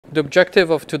The objective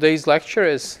of today's lecture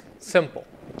is simple.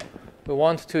 We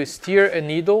want to steer a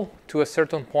needle to a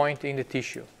certain point in the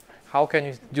tissue. How can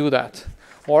you do that?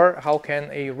 Or how can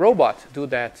a robot do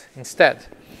that instead?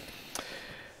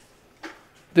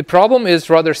 The problem is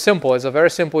rather simple. It's a very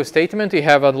simple statement. You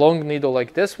have a long needle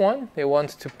like this one. You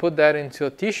want to put that into a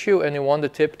tissue and you want the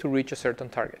tip to reach a certain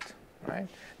target. Right?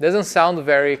 Doesn't sound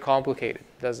very complicated,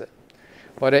 does it?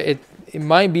 But it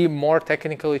might be more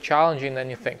technically challenging than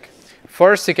you think.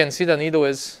 First, you can see the needle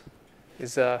is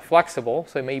flexible,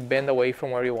 so it may bend away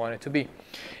from where you want it to be.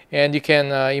 And you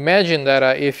can imagine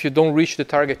that if you don't reach the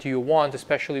target you want,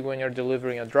 especially when you're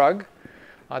delivering a drug,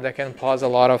 that can cause a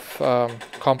lot of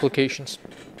complications.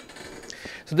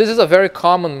 So this is a very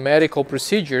common medical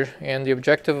procedure, and the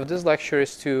objective of this lecture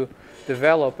is to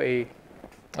develop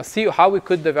see how we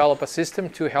could develop a system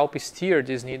to help steer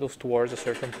these needles towards a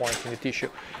certain point in the tissue.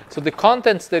 So the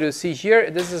contents that you see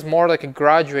here, this is more like a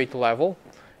graduate level.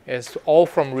 It's all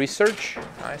from research,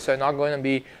 right? So I'm not going to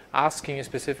be asking you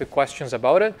specific questions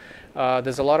about it.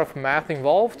 There's a lot of math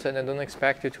involved, and I don't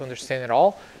expect you to understand it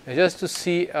all. And just to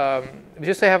see,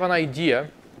 just to have an idea,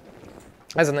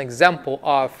 as an example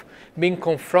of being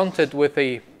confronted with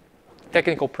a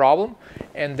technical problem,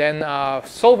 and then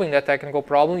solving that technical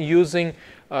problem using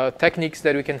techniques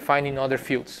that we can find in other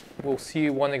fields. We'll see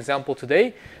one example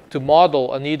today. To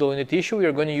model a needle in the tissue, we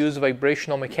are going to use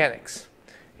vibrational mechanics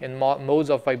and modes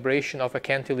of vibration of a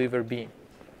cantilever beam.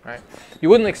 Right? You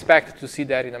wouldn't expect to see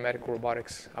that in a medical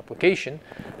robotics application,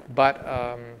 but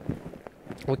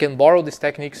we can borrow these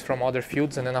techniques from other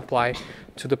fields and then apply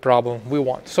to the problem we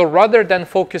want. So rather than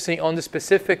focusing on the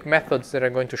specific methods that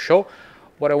I'm going to show,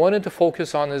 what I wanted to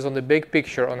focus on is on the big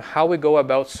picture, on how we go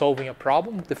about solving a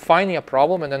problem, defining a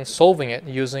problem, and then solving it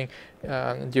using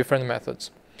different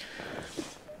methods.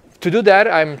 To do that,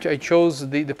 I chose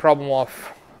the problem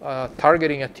of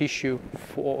targeting a tissue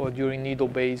during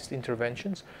needle-based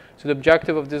interventions. So the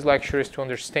objective of this lecture is to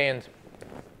understand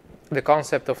the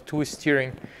concept of tool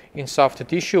steering in soft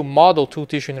tissue, model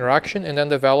tool-tissue interaction, and then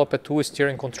develop a tool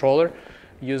steering controller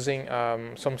using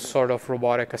some sort of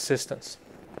robotic assistance.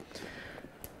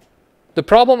 The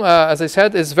problem, as I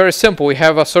said, is very simple. We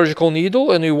have a surgical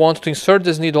needle, and we want to insert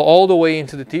this needle all the way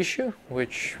into the tissue,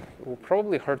 which will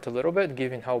probably hurt a little bit,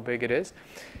 given how big it is.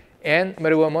 But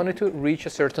we want it to reach a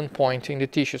certain point in the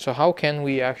tissue. So how can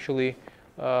we actually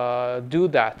do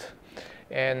that?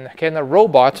 And can a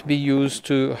robot be used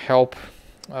to help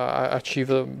achieve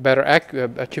a better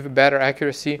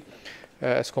accuracy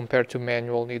as compared to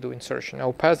manual needle insertion?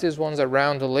 I'll pass these ones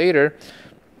around later.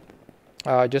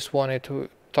 I just wanted to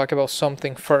talk about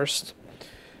something first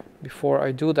before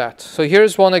I do that. So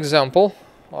here's one example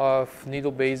of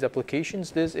needle-based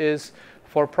applications. This is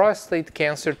for prostate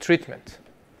cancer treatment.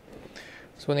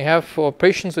 So when you have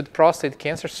patients with prostate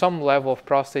cancer, some level of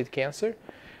prostate cancer,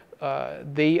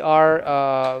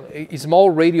 small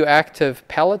radioactive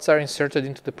pellets are inserted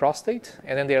into the prostate,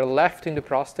 and then they are left in the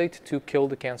prostate to kill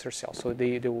the cancer cells. So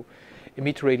they will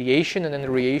emit radiation, and then the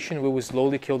radiation will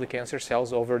slowly kill the cancer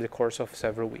cells over the course of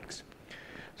several weeks.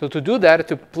 So to do that,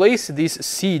 to place these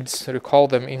seeds, we call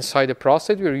them, inside the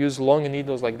prostate, we use long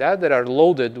needles like that are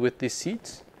loaded with these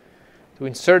seeds. To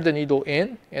insert the needle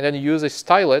in, and then you use a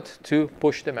stylet to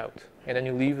push them out. And then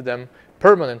you leave them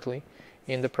permanently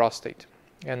in the prostate.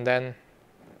 And then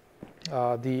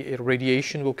the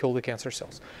radiation will kill the cancer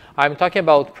cells. I'm talking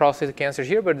about prostate cancer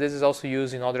here, but this is also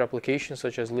used in other applications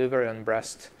such as liver and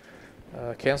breast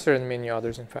cancer and many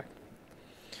others, in fact.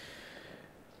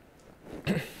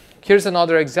 Here's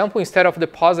another example. Instead of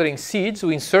depositing seeds,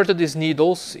 we inserted these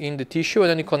needles in the tissue and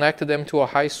then we connected them to a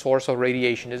high source of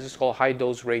radiation. This is called high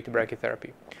dose rate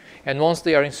brachytherapy. And once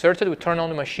they are inserted, we turn on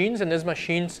the machines, and these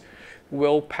machines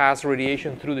will pass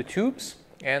radiation through the tubes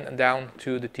and down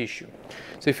to the tissue.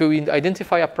 So if we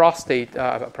identify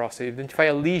identify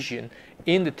a lesion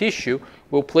in the tissue,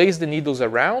 we'll place the needles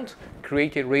around,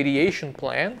 create a radiation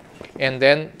plan, and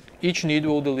then each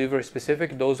needle will deliver a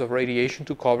specific dose of radiation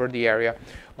to cover the area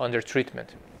under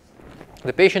treatment.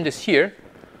 The patient is here.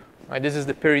 Right? This is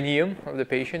the perineum of the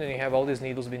patient, and you have all these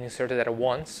needles being inserted at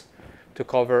once to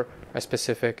cover a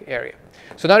specific area.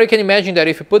 So now you can imagine that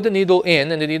if you put the needle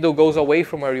in and the needle goes away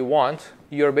from where you want,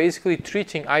 you're basically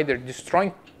treating, either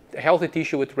destroying healthy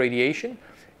tissue with radiation,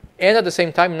 and at the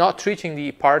same time not treating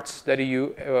the parts that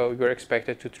you were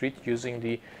expected to treat using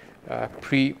the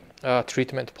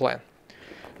pre-treatment plan.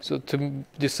 So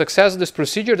the success of this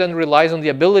procedure then relies on the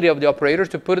ability of the operator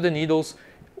to put the needles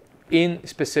in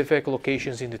specific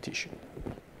locations in the tissue.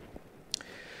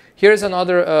 Here's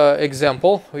another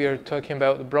example. We are talking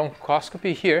about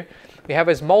bronchoscopy here. We have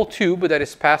a small tube that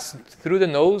is passed through the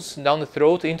nose, down the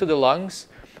throat, into the lungs,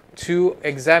 to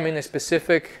examine a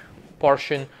specific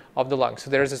portion of the lung. So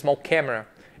there's a small camera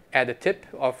at the tip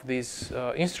of this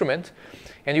instrument,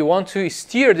 and you want to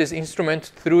steer this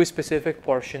instrument through specific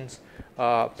portions,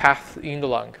 path in the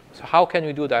lung. So how can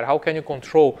we do that? How can you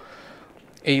control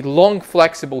a long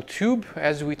flexible tube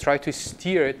as we try to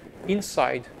steer it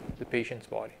inside the patient's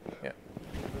body? Yeah.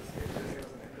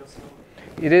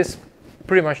 It is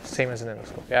pretty much the same as an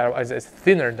endoscope. Yeah, it's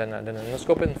thinner than an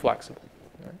endoscope and flexible.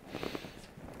 Right?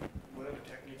 What are the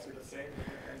techniques are the same with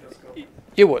an endoscope?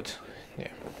 It would, yeah.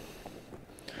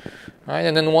 All right,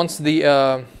 and then once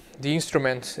the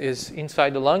instrument is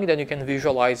inside the lung, then you can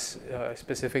visualize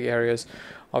specific areas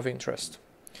of interest.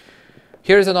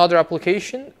 Here's another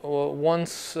application.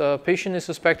 Once a patient is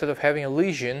suspected of having a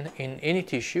lesion in any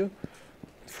tissue,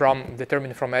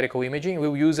 determined from medical imaging,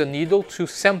 we'll use a needle to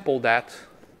sample that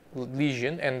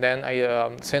lesion, and then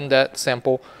I send that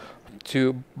sample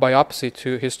to biopsy,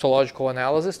 to histological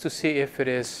analysis, to see if it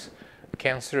is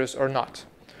cancerous or not.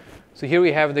 So here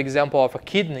we have the example of a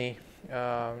kidney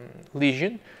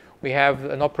lesion. We have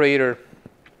an operator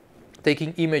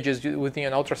taking images within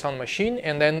an ultrasound machine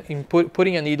and then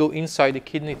putting a needle inside the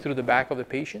kidney through the back of the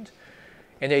patient.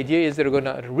 And the idea is they're going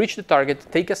to reach the target,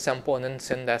 take a sample, and then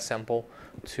send that sample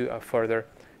to a further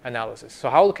analysis. So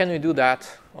how can we do that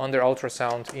under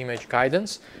ultrasound image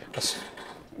guidance,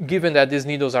 given that these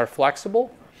needles are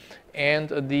flexible and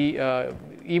the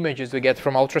images we get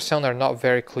from ultrasound are not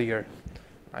very clear?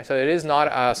 Right, so it is not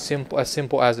as simple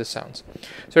as it sounds.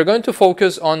 So we're going to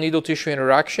focus on needle-tissue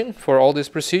interaction for all these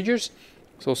procedures.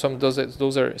 So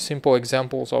those are simple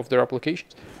examples of their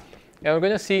applications. And we're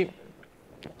going to see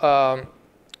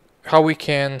how we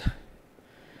can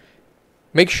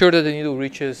make sure that the needle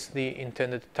reaches the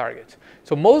intended target.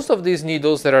 So most of these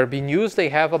needles that are being used, they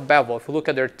have a bevel. If you look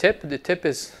at their tip, the tip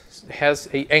has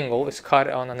an angle, is cut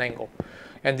on an angle.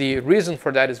 And the reason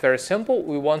for that is very simple.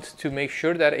 We want to make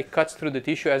sure that it cuts through the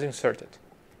tissue as inserted.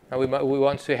 And we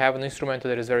want to have an instrument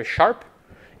that is very sharp,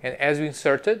 and as we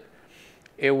insert it,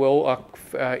 it will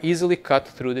easily cut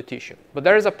through the tissue. But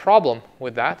there is a problem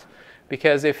with that,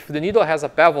 because if the needle has a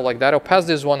bevel like that, I'll pass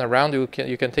this one around. You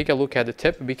can take a look at the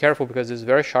tip. Be careful because it's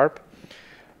very sharp.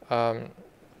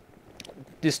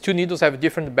 These two needles have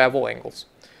different bevel angles.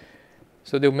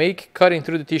 So they'll make cutting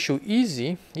through the tissue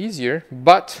easier,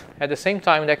 but at the same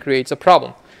time that creates a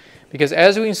problem. Because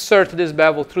as we insert this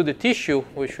bevel through the tissue,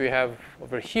 which we have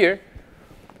over here,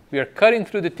 we are cutting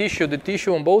through the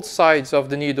tissue on both sides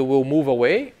of the needle will move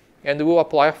away, and we will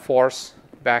apply a force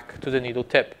back to the needle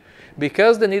tip.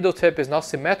 Because the needle tip is not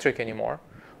symmetric anymore,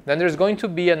 then there's going to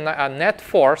be a net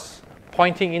force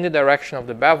pointing in the direction of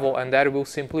the bevel, and that will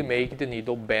simply make the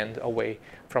needle bend away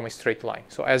from a straight line.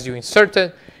 So as you insert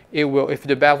it, if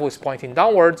the bevel is pointing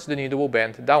downwards, the needle will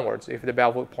bend downwards. If the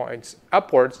bevel points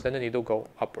upwards, then the needle will go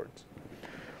upwards.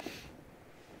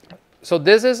 So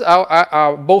this is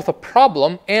both a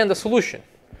problem and a solution.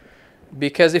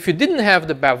 Because if you didn't have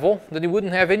the bevel, then you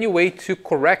wouldn't have any way to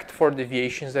correct for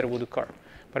deviations that would occur.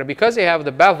 But because you have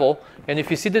the bevel, and if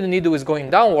you see that the needle is going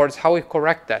downwards, how we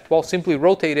correct that? Well, simply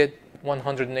rotate it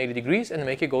 180 degrees and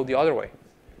make it go the other way.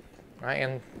 Right?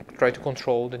 And try to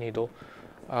control the needle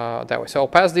that way. So I'll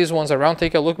pass these ones around,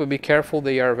 take a look, but be careful,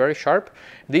 they are very sharp.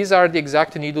 These are the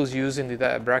exact needles used in the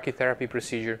brachytherapy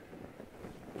procedure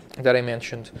that I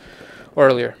mentioned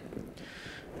earlier.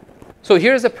 So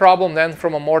here's the problem then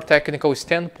from a more technical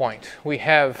standpoint. We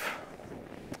have,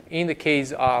 in the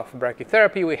case of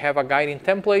brachytherapy, we have a guiding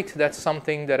template. That's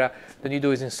something that the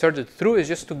needle is inserted through. It's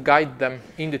just to guide them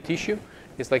in the tissue.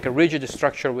 It's like a rigid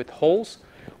structure with holes.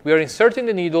 We are inserting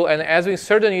the needle, and as we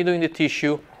insert the needle in the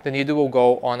tissue, the needle will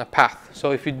go on a path.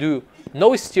 So if you do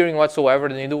no steering whatsoever,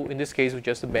 the needle in this case will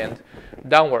just bend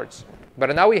downwards.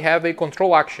 But now we have a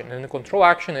control action, and the control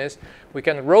action is we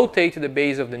can rotate the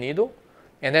base of the needle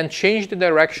and then change the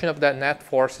direction of that net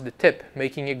force at the tip,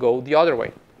 making it go the other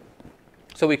way.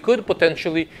 So we could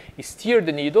potentially steer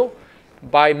the needle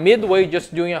by midway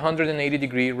just doing a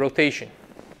 180-degree rotation.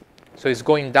 So it's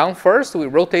going down first, we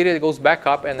rotate it, it goes back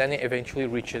up, and then it eventually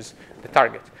reaches the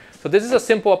target. So this is a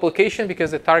simple application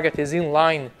because the target is in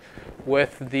line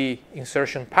with the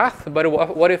insertion path, but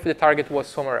what if the target was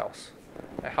somewhere else?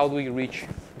 How do we reach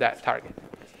that target?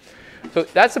 So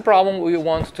that's the problem we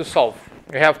want to solve.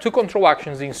 We have two control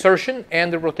actions, the insertion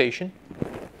and the rotation,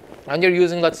 and you're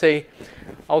using, let's say,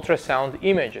 ultrasound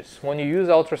images. When you use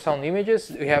ultrasound images,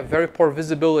 you have very poor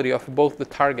visibility of both the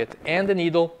target and the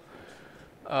needle.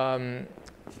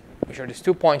 Which are these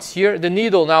 2 points here. The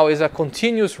needle now is a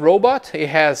continuous robot. It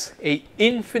has an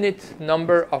infinite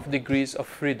number of degrees of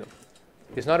freedom.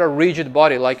 It's not a rigid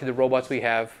body like the robots we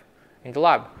have in the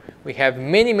lab. We have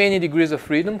many, many degrees of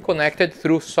freedom connected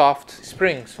through soft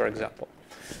springs, for example.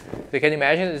 You can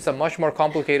imagine it's a much more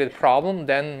complicated problem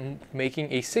than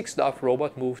making a 6-DOF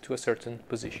robot move to a certain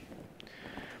position.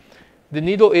 The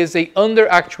needle is an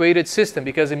under-actuated system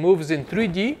because it moves in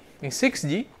 3D, in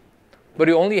 6D, but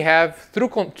you only have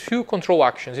two control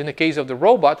actions. In the case of the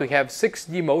robot, we have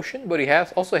 6D motion, but we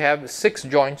also have 6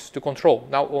 joints to control.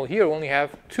 Now here we only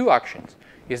have 2 actions.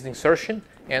 It's the insertion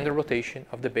and the rotation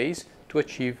of the base to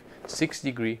achieve 6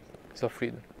 degrees of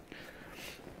freedom.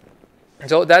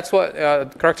 So that's what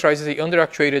characterizes the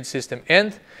under-actuated system.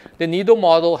 And the needle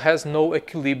model has no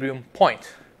equilibrium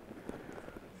point.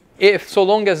 So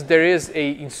long as there is an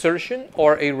insertion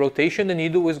or a rotation, the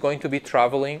needle is going to be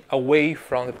traveling away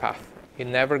from the path. It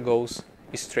never goes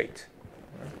straight.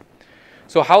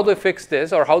 So how do I fix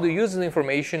this, or how do you use the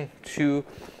information to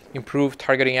improve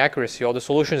targeting accuracy? Well, the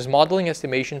solution is modeling,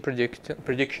 estimation,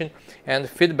 prediction, and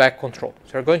feedback control.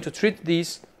 So we're going to treat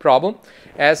this problem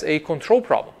as a control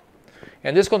problem.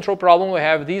 And this control problem will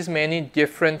have these many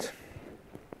different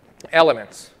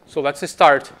elements. So let's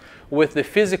start with the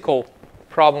physical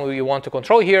problem we want to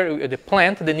control here, the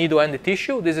plant, the needle, and the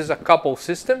tissue. This is a coupled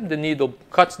system. The needle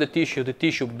cuts the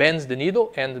tissue bends the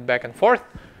needle, and back and forth.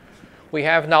 We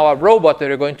have now a robot that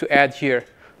we're going to add here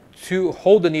to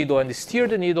hold the needle and steer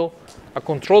the needle, a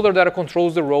controller that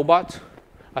controls the robot,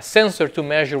 a sensor to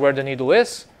measure where the needle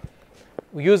is.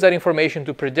 We use that information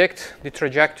to predict the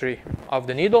trajectory of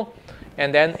the needle,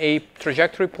 and then a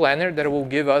trajectory planner that will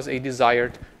give us a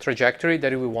desired trajectory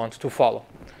that we want to follow.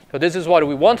 So this is what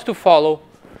we want to follow.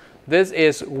 This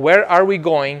is where are we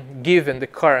going given the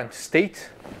current state,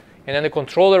 and then the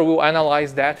controller will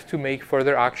analyze that to make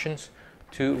further actions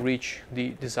to reach the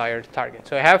desired target.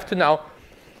 So I have to now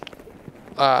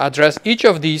address each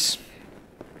of these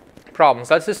problems.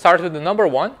 Let's start with the number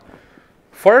one.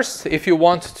 First, if you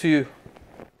want to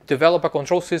develop a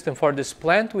control system for this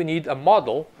plant, we need a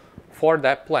model for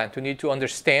that plant. We need to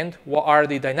understand what are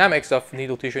the dynamics of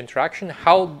needle-tissue interaction,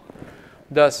 how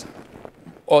does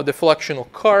deflection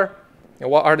occur, and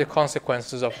what are the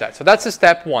consequences of that. So that's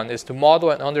step one, is to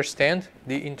model and understand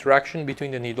the interaction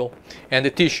between the needle and the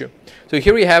tissue. So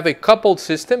here we have a coupled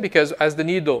system, because as the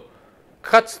needle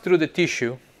cuts through the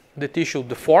tissue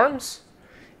deforms,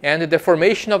 and the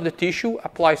deformation of the tissue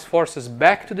applies forces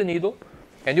back to the needle,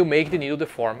 and you make the needle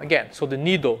deform again. So the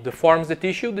needle deforms the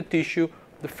tissue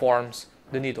deforms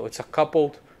the needle. It's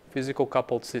a physical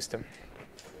coupled system.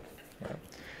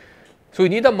 So we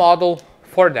need a model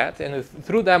for that, and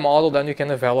through that model then you can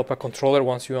develop a controller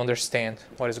once you understand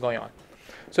what is going on.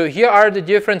 So here are the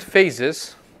different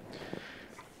phases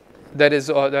that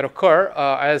occur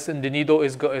as the needle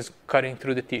is cutting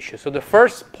through the tissue. So the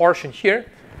first portion here,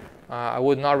 I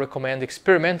would not recommend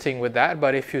experimenting with that,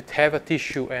 but if you have a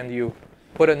tissue and you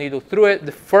put a needle through it,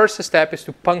 the first step is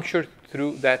to puncture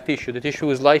through that tissue. The tissue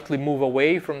will slightly move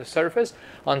away from the surface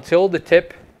until the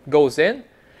tip goes in.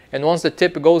 And once the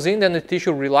tip goes in, then the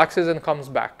tissue relaxes and comes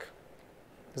back.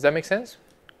 Does that make sense?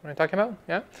 What I'm talking about?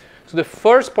 Yeah? So the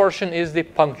first portion is the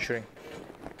puncturing.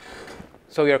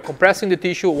 So we are compressing the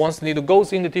tissue. Once the needle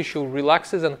goes in, the tissue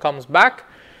relaxes and comes back.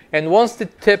 And once the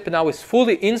tip now is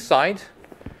fully inside,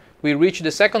 we reach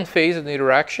the second phase of the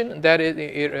interaction. That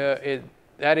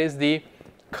is the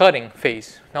cutting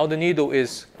phase. Now the needle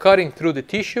is cutting through the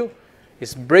tissue,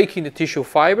 is breaking the tissue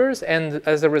fibers, and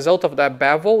as a result of that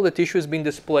bevel, the tissue is being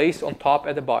displaced on top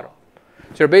at the bottom.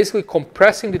 So you're basically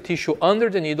compressing the tissue under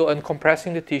the needle and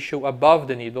compressing the tissue above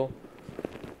the needle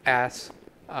as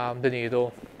the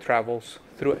needle travels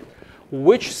through it.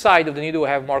 Which side of the needle will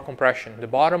have more compression, the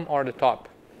bottom or the top?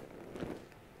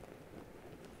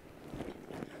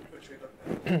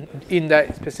 In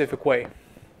that specific way.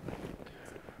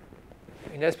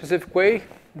 In that specific way,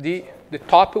 the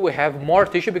top will have more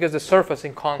tissue because the surface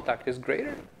in contact is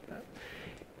greater.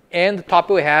 And the top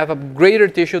will have a greater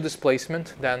tissue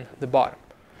displacement than the bottom.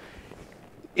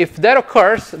 If that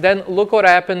occurs, then look what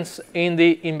happens in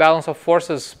the imbalance of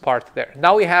forces part there.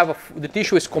 Now we have the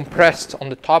tissue is compressed on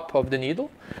the top of the needle.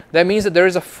 That means that there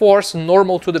is a force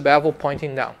normal to the bevel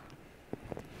pointing down.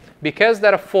 Because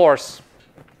that a force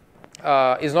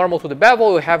is normal to the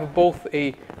bevel, we have both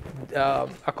a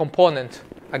component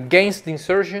against the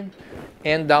insertion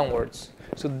and downwards.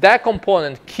 So that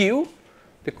component Q,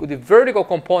 the vertical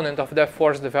component of that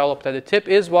force developed at the tip,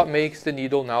 is what makes the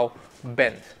needle now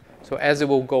bend. So as it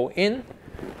will go in,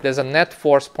 there's a net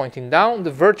force pointing down.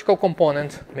 The vertical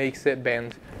component makes it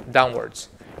bend downwards.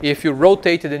 If you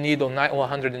rotate the needle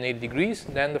 180 degrees,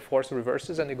 then the force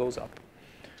reverses and it goes up.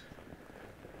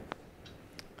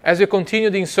 As we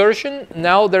continue the insertion,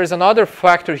 now there's another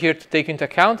factor here to take into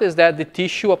account, is that the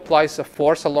tissue applies a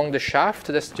force along the shaft.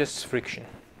 That's just friction.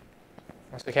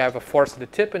 So you have a force at the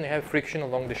tip and you have friction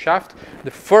along the shaft. The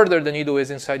further the needle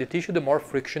is inside the tissue, the more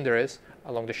friction there is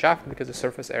along the shaft because the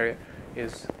surface area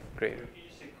is greater.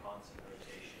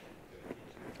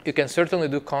 You can certainly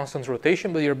do constant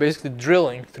rotation, but you're basically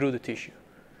drilling through the tissue.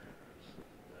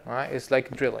 All right? It's like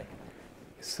drilling.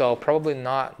 So probably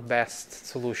not best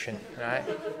solution, right?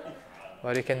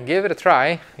 But you can give it a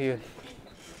try.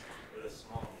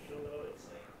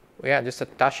 Yeah, just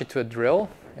attach it to a drill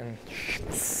and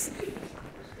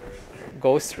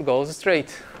goes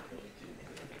straight.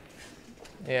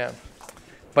 Yeah,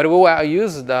 but we'll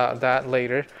use that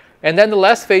later. And then the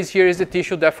last phase here is the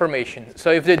tissue deformation.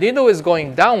 So if the needle is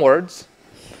going downwards,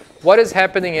 what is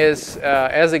happening is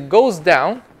as it goes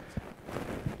down,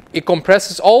 it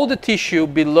compresses all the tissue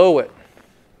below it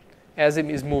as it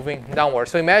is moving downward.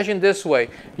 So imagine this way.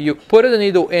 You put the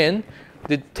needle in,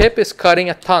 the tip is cutting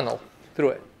a tunnel through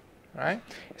it. Right?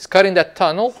 It's cutting that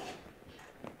tunnel,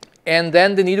 and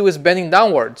then the needle is bending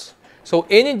downwards. So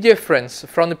any difference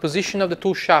from the position of the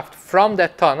tool shaft from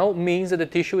that tunnel means that the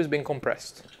tissue is being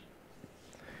compressed.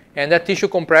 And that tissue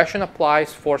compression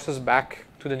applies forces back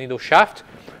to the needle shaft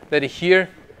that here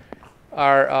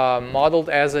are modeled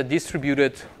as a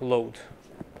distributed load.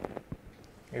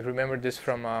 You remember this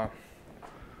from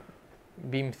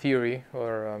beam theory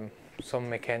or some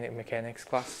mechanics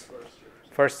class?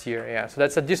 First year, yeah. So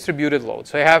that's a distributed load.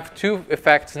 So I have two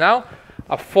effects now,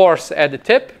 a force at the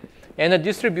tip and a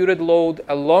distributed load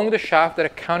along the shaft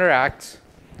that counteracts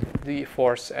the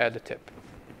force at the tip.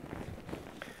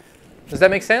 Does that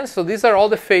make sense? So these are all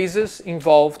the phases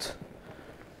involved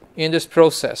in this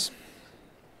process.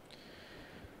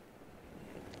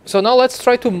 So now let's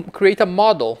try to create a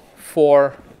model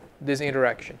for this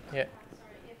interaction. Yeah.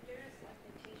 Sorry, if there is like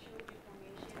a tissue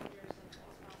deformation, there's a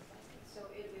force applied, so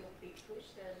it will be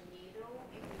push the needle.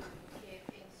 If you keep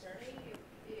inserting,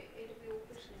 it will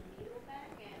push the needle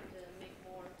back and make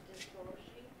more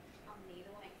distortion on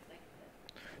needle and like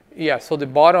that. Yeah. So the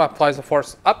bottom applies a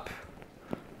force up,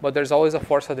 but there's always a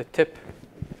force at the tip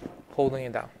holding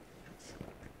it down.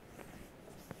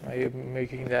 You're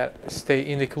making that stay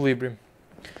in equilibrium.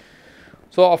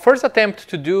 So our first attempt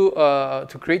to do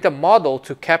to create a model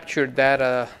to capture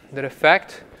that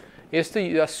effect is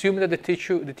to assume that the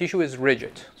tissue is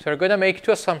rigid. So we're going to make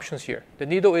two assumptions here. The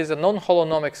needle is a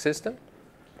non-holonomic system.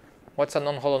 What's a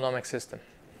non-holonomic system?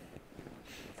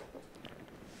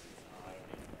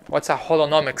 What's a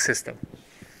holonomic system?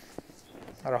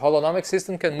 A holonomic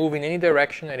system can move in any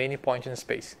direction at any point in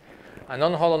space. A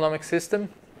non-holonomic system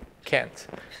can't.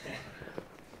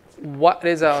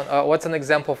 What's an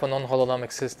example of a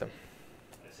non-holonomic system?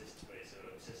 A system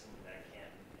that can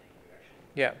in any direction.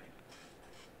 Yeah.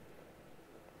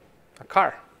 A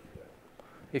car.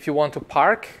 If you want to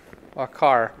park a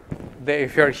car,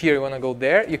 if you're here, you want to go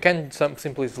there, you can't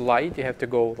simply slide. You have to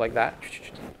go like that,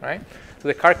 right? So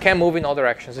the car can move in all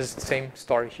directions. It's the same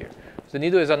story here. So the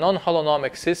needle is a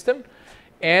non-holonomic system,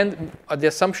 and the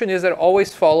assumption is that it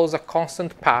always follows a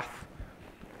constant path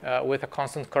with a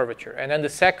constant curvature. And then the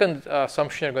second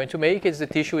assumption you're going to make is the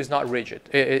tissue is not rigid.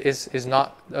 It is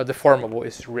not deformable.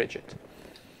 It's rigid.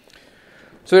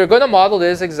 So you're going to model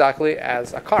this exactly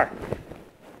as a car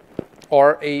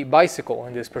or a bicycle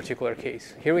in this particular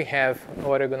case. Here we have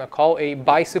what I'm going to call a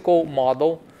bicycle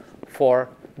model for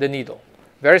the needle.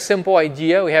 Very simple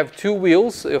idea. We have two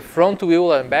wheels, a front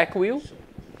wheel and back wheel.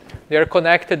 They are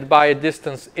connected by a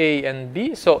distance A and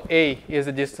B. So A is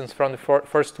the distance from the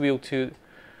first wheel to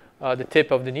the tip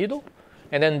of the needle.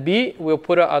 And then B, we'll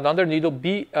put another needle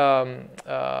B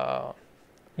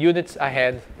units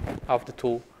ahead of the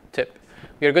tool tip.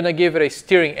 We are going to give it a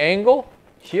steering angle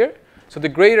here. So the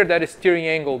greater that steering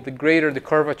angle, the greater the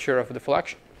curvature of the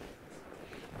deflection.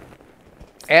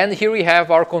 And here we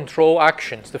have our control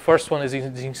actions. The first one is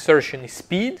the insertion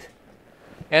speed.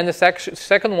 And the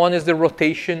second one is the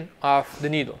rotation of the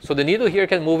needle. So the needle here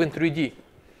can move in 3D.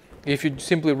 If you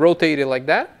simply rotate it like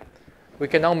that, we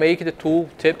can now make the tool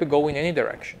tip go in any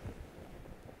direction.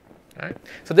 All right?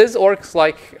 So this works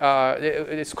like,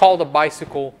 it's called a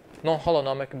bicycle,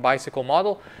 non-holonomic bicycle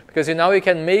model, because now you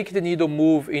can make the needle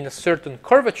move in a certain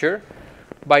curvature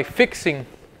by fixing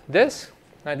this.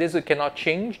 Now this we cannot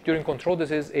change during control.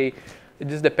 This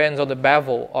depends on the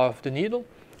bevel of the needle,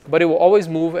 but it will always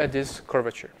move at this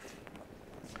curvature.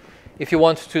 If you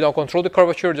want to now control the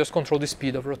curvature, just control the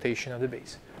speed of rotation of the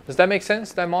base. Does that make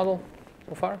sense, that model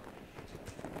so far?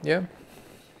 Yeah.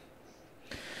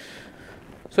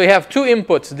 So you have two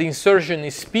inputs, the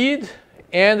insertion speed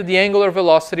and the angular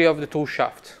velocity of the tool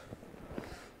shaft.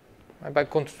 Right?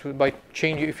 By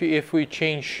changing, if we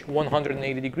change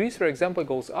 180 degrees, for example, it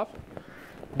goes up.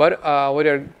 But what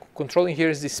we're controlling here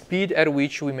is the speed at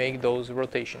which we make those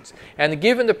rotations. And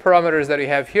given the parameters that we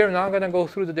have here, I'm not going to go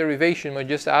through the derivation, but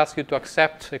just ask you to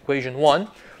accept equation 1.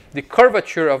 The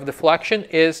curvature of deflection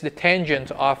is the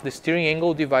tangent of the steering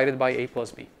angle divided by a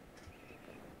plus b.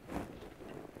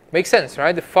 Makes sense,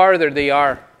 right? The farther they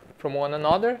are from one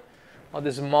another,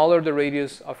 the smaller the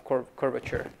radius of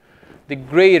curvature. The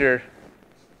greater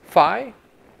phi,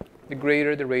 the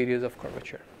greater the radius of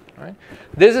curvature. Right?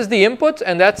 This is the input,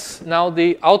 and that's now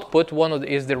the output.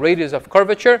 Is the radius of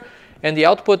curvature, and the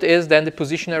output is then the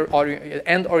position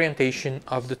and orientation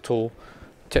of the tool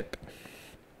tip.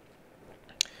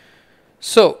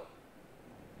 So,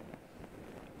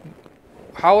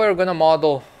 how are we going to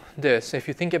model this? If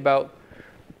you think about,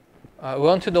 we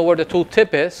want to know where the tool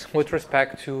tip is with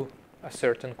respect to a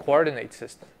certain coordinate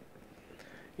system.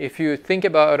 If you think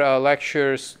about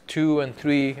lectures 2 and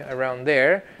 3 around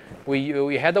there,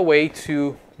 we had a way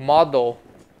to model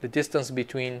the distance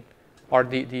between, or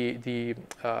the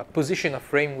position of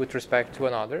frame with respect to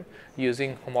another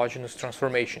using homogeneous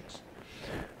transformations.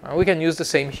 We can use the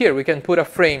same here. We can put a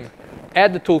frame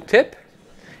at the tool tip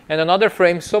and another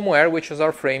frame somewhere, which is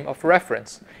our frame of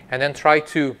reference, and then try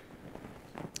to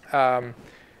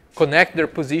connect their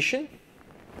position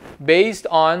based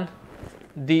on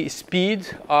the speed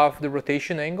of the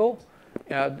rotation angle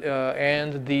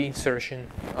and the insertion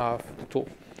of the tool.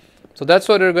 So that's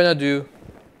what we're going to do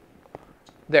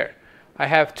there. I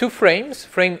have two frames.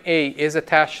 Frame A is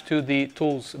attached to the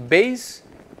tool's base,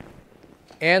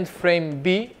 and frame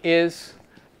B is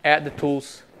at the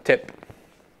tool's tip.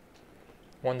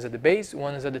 One is at the base,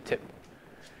 one is at the tip.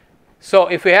 So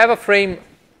if we have a frame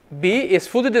B, is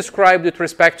fully described with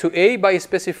respect to A by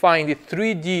specifying the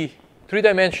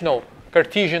three-dimensional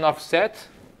Cartesian offset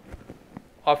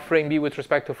of frame B with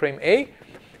respect to frame A,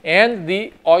 and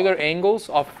the Euler angles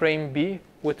of frame B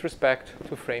with respect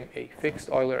to frame A, fixed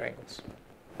Euler angles.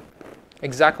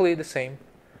 Exactly the same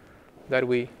that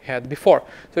we had before.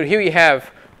 So here we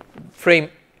have frame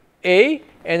A,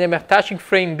 and I'm attaching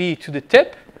frame B to the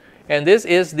tip, and this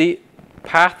is the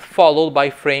path followed by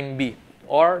frame B,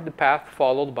 or the path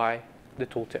followed by the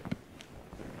tool tip.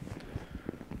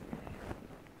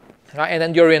 And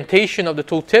then the orientation of the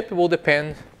tool tip will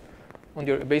depend on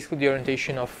basically the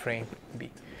orientation of frame B.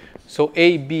 So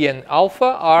A, B, and alpha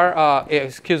are,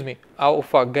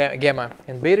 alpha, gamma,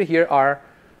 and beta here are,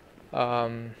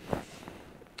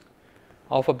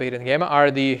 alpha, beta, and gamma are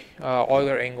the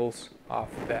Euler angles of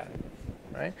that,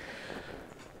 right?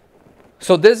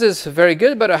 So this is very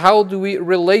good, but how do we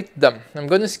relate them? I'm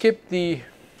going to skip the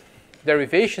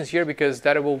derivations here because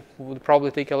that would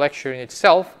probably take a lecture in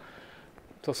itself.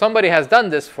 So somebody has done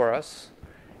this for us,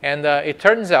 and it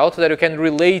turns out that you can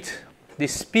relate the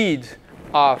speed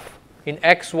of in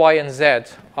x, y, and z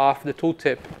of the tool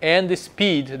tip and the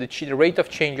speed, the rate of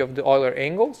change of the Euler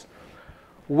angles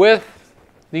with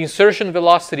the insertion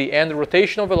velocity and the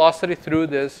rotational velocity through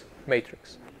this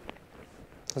matrix.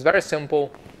 It's a very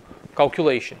simple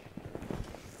calculation.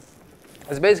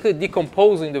 It's basically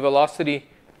decomposing the velocity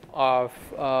of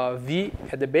v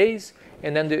at the base,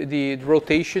 and then the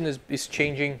rotation is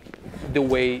changing the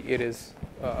way it is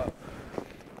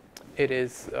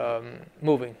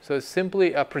moving. So it's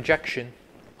simply a projection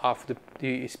of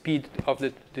the speed of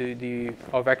the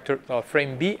vector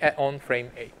frame B on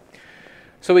frame A.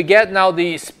 So we get now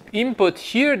the input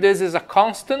here. This is a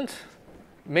constant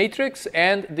matrix,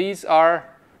 and this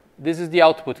is the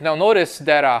output. Now notice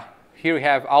that here we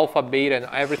have alpha, beta, and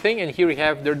everything, and here we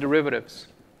have their derivatives.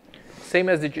 Same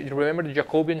as remember the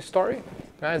Jacobian story?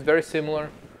 It's very similar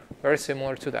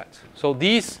to that. So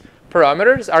these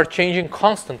parameters are changing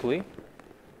constantly.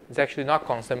 It's actually not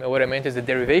constant. What I meant is the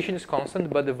derivation is constant,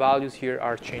 but the values here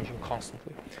are changing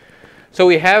constantly. So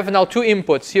we have now two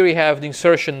inputs. Here we have the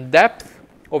insertion depth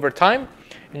over time,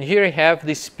 and here we have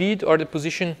the speed or the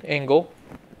position angle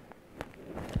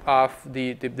of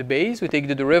the base. We take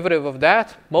the derivative of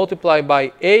that, multiply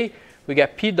by A, we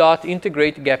get P dot,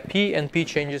 integrate, get P, and P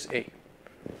changes A.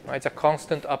 Right? It's a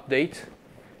constant update,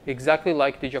 exactly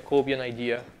like the Jacobian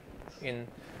idea in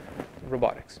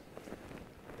robotics.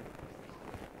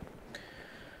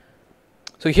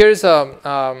 So here's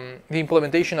the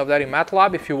implementation of that in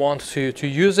MATLAB if you want to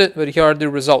use it, but here are the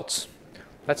results.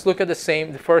 Let's look at the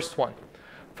first one.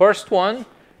 First one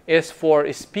is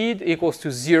for speed equals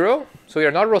to 0. So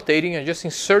you're not rotating, you're just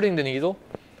inserting the needle.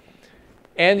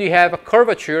 And you have a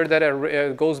curvature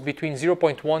that goes between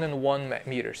 0.1 and 1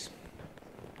 meters.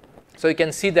 So you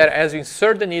can see that as you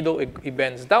insert the needle, it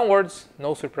bends downwards.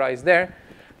 No surprise there.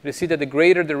 You see that the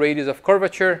greater the radius of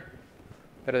curvature,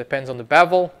 that depends on the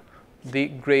bevel, the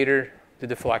greater the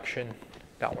deflection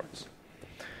downwards.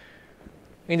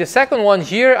 In the second one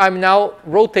here, I'm now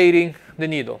rotating the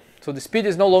needle. So the speed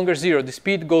is no longer 0. The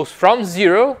speed goes from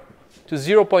 0 to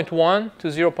 0.1 to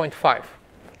 0.5.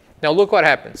 Now look what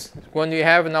happens. When you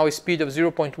have now a speed of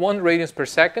 0.1 radians per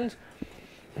second,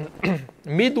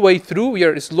 midway through, we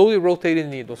are slowly rotating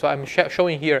the needle. So I'm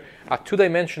showing here a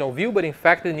two-dimensional view, but in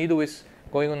fact the needle is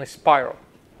going on a spiral.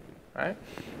 Right?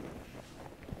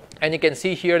 And you can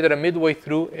see here that midway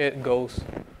through it goes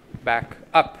back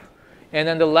up. And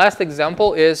then the last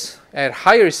example is at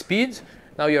higher speeds.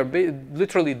 Now you're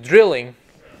literally drilling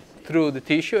through the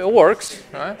tissue. It works,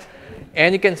 right?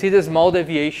 And you can see the small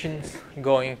deviations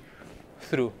going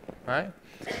through, right?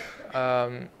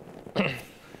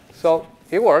 So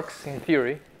it works in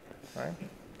theory, right?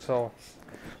 So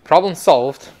problem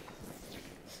solved.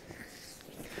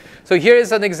 So here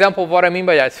is an example of what I mean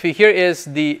by that. So here is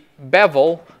the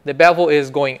bevel. The bevel is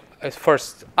going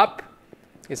first up.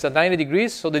 It's at 90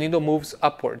 degrees, so the needle moves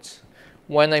upwards.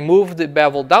 When I move the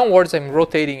bevel downwards, I'm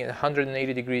rotating at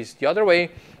 180 degrees the other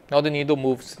way. Now the needle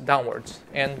moves downwards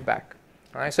and back.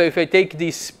 All right? So if I take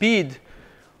the speed,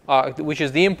 which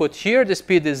is the input here, the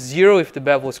speed is 0 if the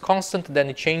bevel is constant, then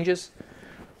it changes.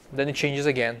 Then it changes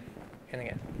again and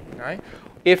again. All right?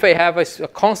 If I have a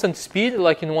constant speed,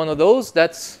 like in one of those,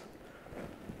 that's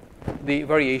the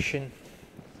variation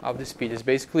of the speed. It's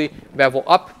basically bevel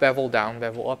up, bevel down,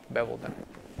 bevel up, bevel down.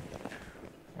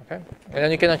 Okay? And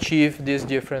then you can achieve these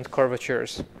different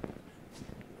curvatures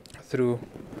through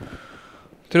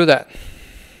that.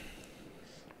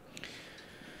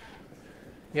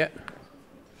 Yeah.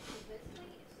 So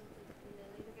basically, so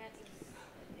the leader gun is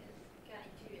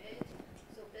getting to it.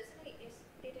 So basically,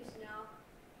 it is now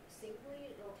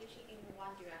simply rotation in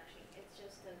one direction. It's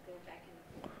just go back and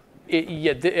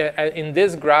forth. In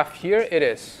this graph here, it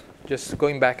is just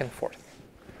going back and forth.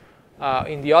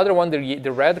 In the other one,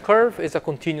 the red curve is a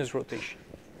continuous rotation.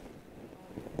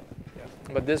 Yeah.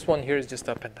 But this one here is just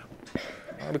up and down.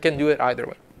 We can do it either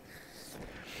way.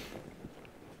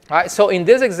 All right, so in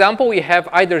this example, we have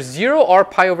either 0 or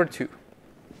pi over 2.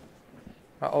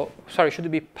 Oh, sorry, should it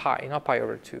be pi, not pi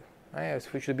over 2. Right?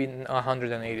 It should be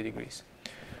 180 degrees.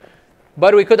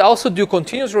 But we could also do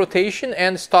continuous rotation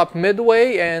and stop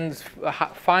midway and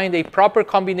find a proper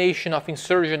combination of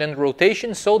insertion and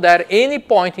rotation so that any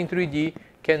point in 3D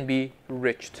can be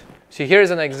reached. So here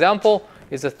is an example.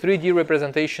 It's a 3D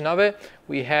representation of it.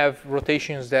 We have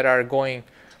rotations that are going,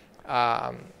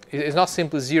 it's not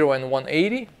simply 0 and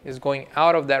 180. It's going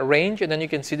out of that range. And then you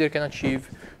can see that you can achieve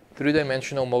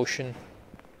three-dimensional motion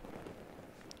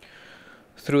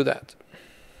through that.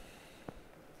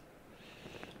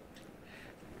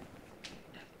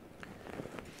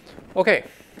 Okay,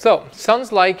 so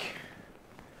sounds like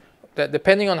that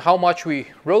depending on how much we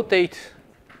rotate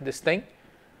this thing,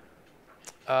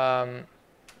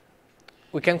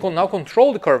 we can now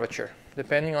control the curvature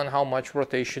depending on how much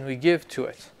rotation we give to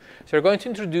it. So we're going to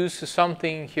introduce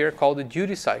something here called the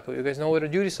duty cycle. You guys know what a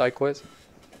duty cycle is?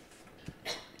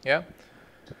 Yeah?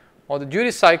 Well, the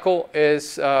duty cycle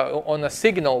is on a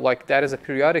signal like that is a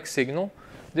periodic signal.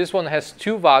 This one has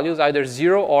two values, either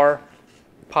 0 or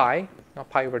pi. Not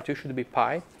pi over 2, should be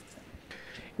pi.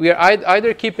 We are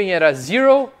either keeping it at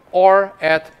 0 or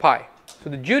at pi. So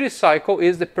the duty cycle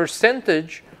is the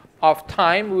percentage of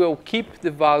time we will keep the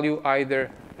value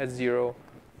either at 0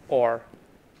 or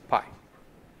pi.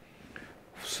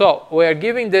 So we are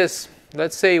giving this,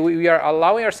 let's say we are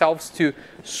allowing ourselves to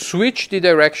switch the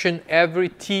direction every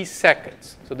t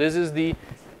seconds. So this is the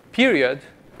period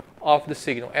of the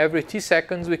signal. Every t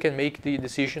seconds we can make the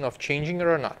decision of changing it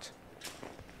or not.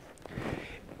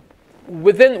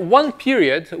 Within one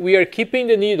period, we are keeping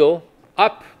the needle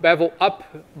up, bevel up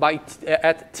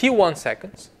at t1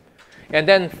 seconds. And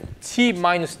then t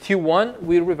minus t1,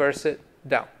 we reverse it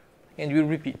down. And we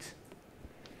repeat.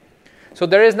 So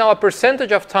there is now a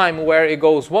percentage of time where it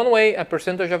goes one way, a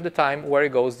percentage of the time where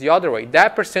it goes the other way.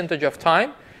 That percentage of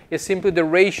time is simply the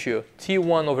ratio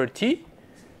t1 over t.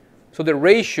 So the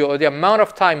ratio, or the amount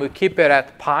of time we keep it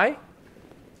at pi,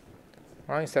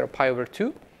 right, instead of pi over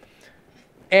 2.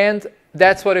 And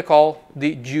that's what I call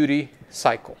the duty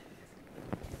cycle.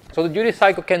 So the duty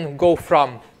cycle can go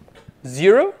from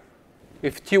 0,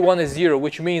 if t1 is 0,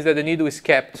 which means that the needle is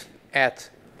kept at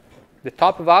the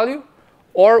top value,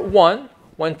 or 1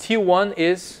 when t1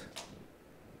 is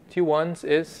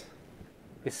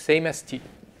same as t,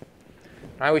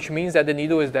 right, which means that the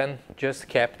needle is then just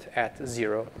kept at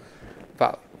 0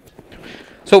 value.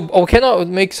 So we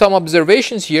can make some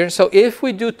observations here. So if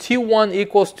we do t1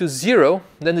 equals to 0,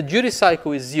 then the duty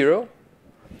cycle is 0.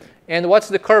 And what's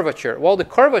the curvature? Well, the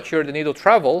curvature the needle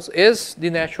travels is the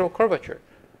natural curvature.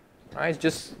 Right? It's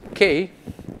just k,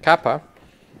 kappa.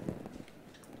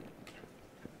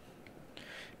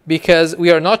 Because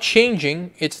we are not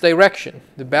changing its direction.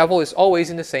 The bevel is always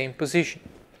in the same position.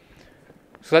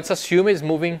 So let's assume it's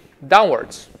moving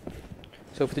downwards.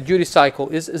 So if the duty cycle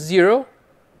is 0,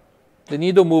 the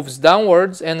needle moves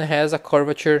downwards and has a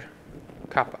curvature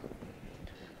kappa.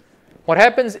 What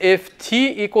happens if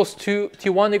T1 equals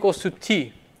to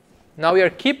T? Now we are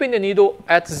keeping the needle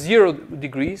at 0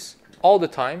 degrees all the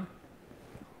time.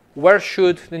 Where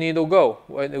should the needle go?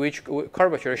 Which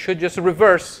curvature? It should just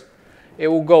reverse. It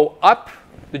will go up.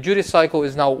 The duty cycle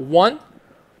is now 1.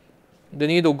 The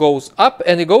needle goes up,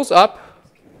 and it goes up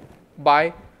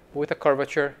with a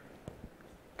curvature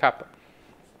kappa.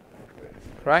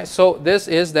 Right? So this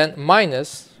is then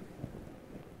minus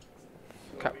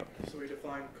kappa. So we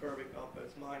define curving up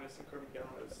as minus and curving down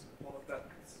as all of that.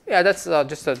 Yeah, that's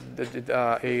just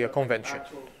a convention.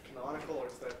 Actual canonical, or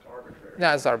is that arbitrary?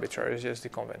 Yeah, it's arbitrary. It's just the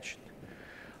convention.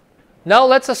 Now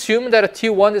let's assume that a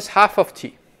T1 is half of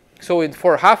T. So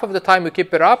for half of the time we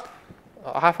keep it up,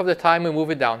 half of the time we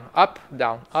move it down. Up,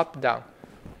 down, up, down.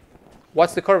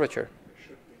 What's the curvature?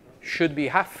 Should be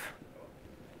half.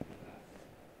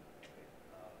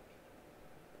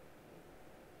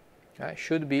 Right,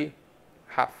 should be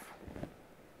half.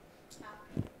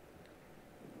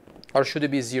 Or should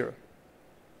it be 0?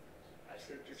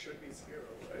 It should be 0,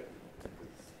 right?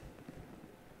 Because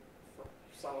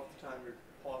some of the time you're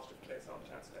positive case, some of the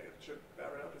time it's negative. It should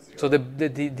vary out to 0. So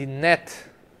the net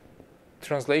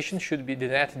translation should be, the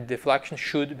net deflection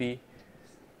should be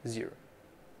 0.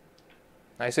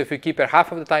 Right, so if we keep it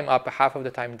half of the time up, half of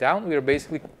the time down, we are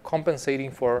basically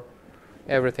compensating for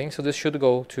everything. So this should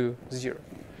go to 0.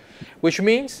 Which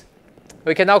means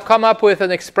we can now come up with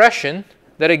an expression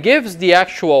that it gives the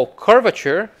actual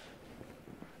curvature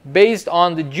based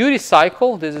on the duty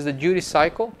cycle. This is the duty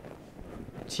cycle,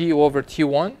 T over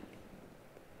T1.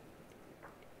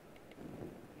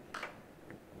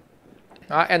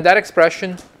 And that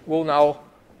expression will now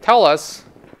tell us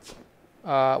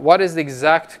what is the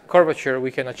exact curvature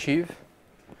we can achieve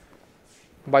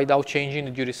by now changing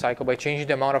the duty cycle, by changing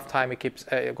the amount of time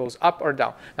it goes up or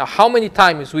down. Now, how many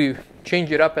times we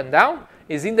change it up and down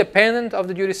is independent of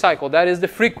the duty cycle. That is the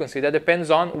frequency. That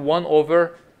depends on 1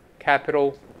 over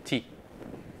capital T.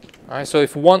 All right, so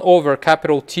if 1 over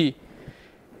capital T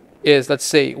is, let's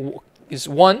say, is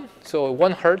 1, so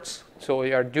 1 hertz, so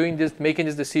we are doing this, making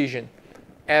this decision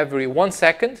every 1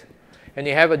 second, and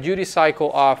you have a duty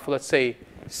cycle of, let's say,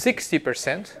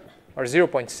 60% or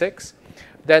 0.6,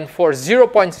 then for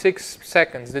 0.6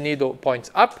 seconds, the needle points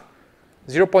up.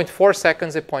 0.4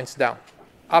 seconds, it points down,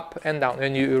 up and down.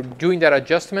 And you're doing that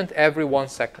adjustment every 1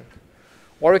 second.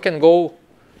 Or you can go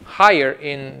higher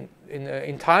in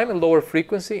time and lower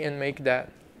frequency and make that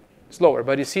slower.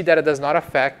 But you see that it does not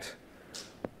affect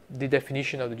the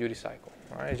definition of the duty cycle.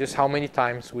 Right? It's just how many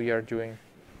times we are doing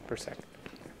per second.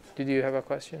 Did you have a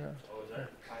question? Oh, is that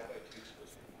pi by 2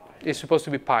 supposed to be pi? It's supposed to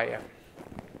be pi, yeah.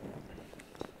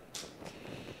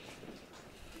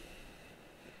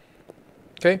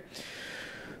 Okay,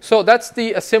 so that's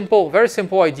the very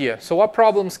simple idea. So what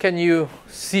problems can you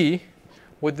see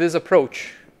with this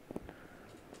approach?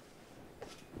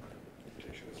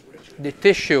 The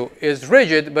tissue is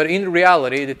rigid, but in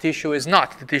reality, the tissue is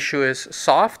not. The tissue is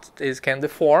soft, can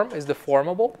deform, is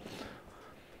deformable.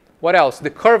 What else? The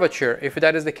curvature, if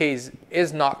that is the case,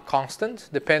 is not constant,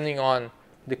 depending on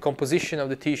the composition of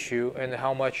the tissue and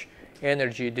how much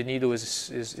energy the needle is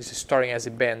storing as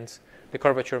it bends. The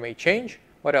curvature may change.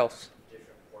 What else?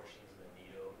 Different portions of the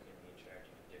needle can be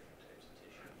interacting with different types of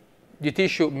tissue. The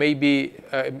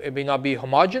tissue it may not be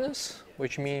homogeneous,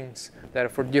 which means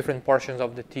that for different portions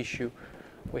of the tissue,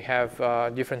 we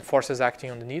have different forces acting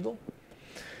on the needle.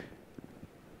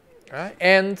 Right?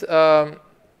 And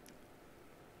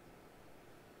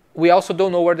we also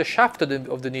don't know where the shaft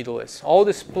of the needle is. All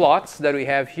these plots that we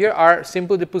have here are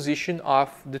simply the position of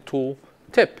the tool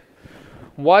tip.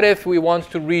 What if we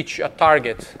want to reach a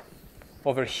target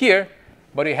over here,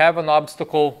 but we have an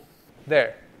obstacle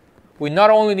there? We not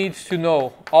only need to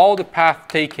know all the path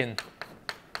taken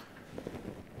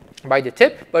by the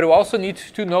tip, but we also need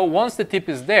to know, once the tip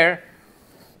is there,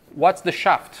 what's the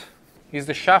shaft? Is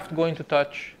the shaft going to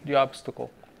touch the obstacle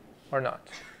or not?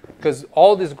 Because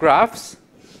all these graphs,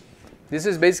 this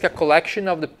is basically a collection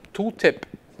of the tool tip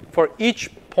for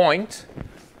each point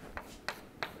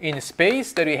in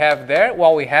space that we have there,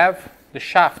 while we have the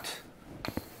shaft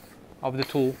of the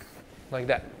tool like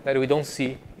that we don't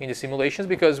see in the simulations,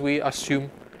 because we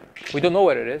assume we don't know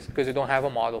what it is, because we don't have a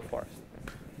model for it.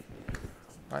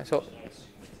 Right, so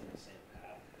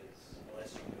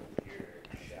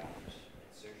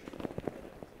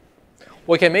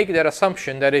we can make that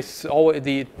assumption that it's always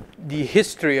the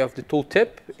history of the tool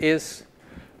tip is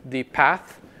the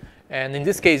path. And in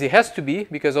this case, it has to be,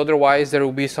 because otherwise there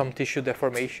will be some tissue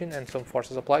deformation and some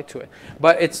forces applied to it.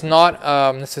 But it's not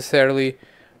necessarily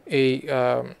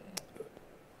an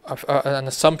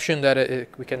assumption that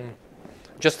we can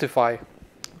justify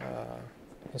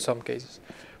in some cases.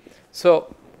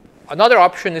 So another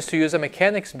option is to use a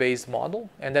mechanics-based model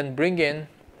and then bring in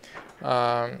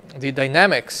the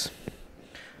dynamics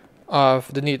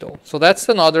of the needle. So that's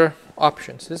another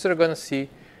option. So this we're going to see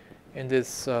in this.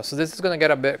 So this is going to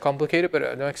get a bit complicated, but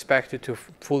I don't expect you to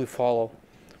fully follow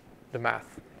the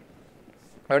math.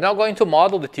 We're now going to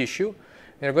model the tissue.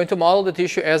 And we're going to model the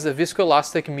tissue as a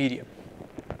viscoelastic medium.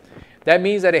 That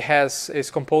means that is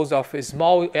composed of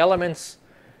small elements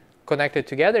connected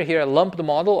together. Here, a lumped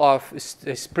model of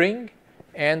a spring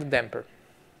and damper.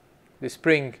 The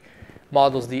spring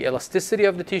models the elasticity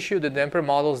of the tissue. The damper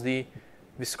models the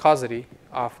viscosity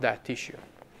of that tissue.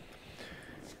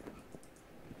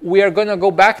 We are going to go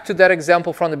back to that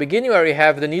example from the beginning where we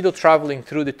have the needle traveling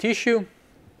through the tissue.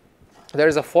 There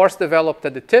is a force developed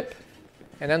at the tip,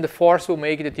 and then the force will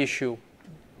make the tissue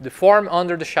deform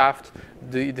under the shaft.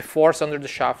 The force under the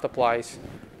shaft applies,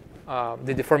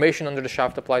 the deformation under the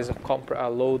shaft applies a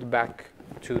load back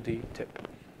to the tip.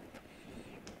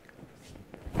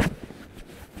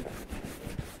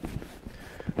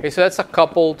 Okay, so that's a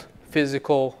coupled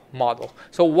physical model.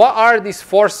 So what are these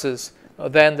forces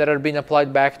then that are being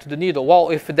applied back to the needle?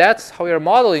 Well, if that's how we are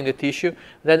modeling the tissue,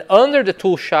 then under the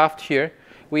tool shaft here,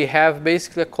 we have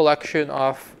basically a collection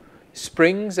of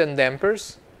springs and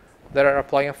dampers that are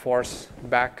applying a force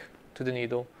back to the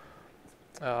needle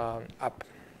up.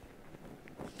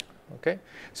 Okay,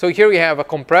 so here we have a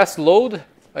compressed load,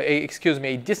 a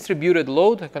distributed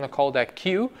load. I'm going to call that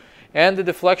Q, and the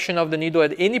deflection of the needle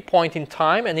at any point in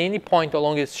time and any point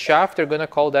along its shaft. They're going to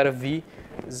call that a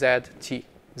VZT.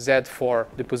 Z for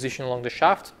the position along the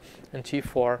shaft, and T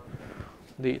for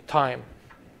the time.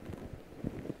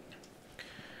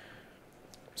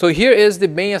 So here is the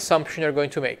main assumption you're going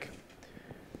to make.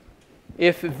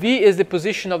 If V is the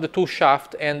position of the tool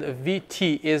shaft and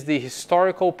VT is the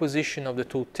historical position of the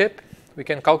tool tip, we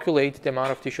can calculate the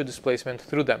amount of tissue displacement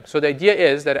through them. So the idea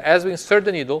is that as we insert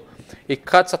the needle, it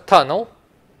cuts a tunnel.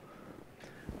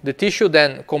 The tissue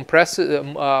then compresses,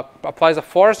 applies a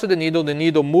force to the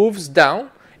needle moves down,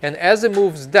 and as it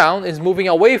moves down, it's moving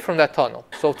away from that tunnel.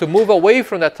 So to move away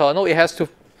from that tunnel, it has to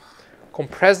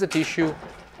compress the tissue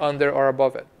under or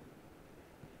above it.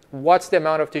 What's the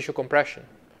amount of tissue compression?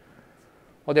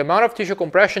 Well, the amount of tissue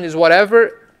compression is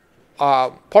whatever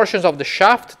portions of the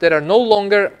shaft that are no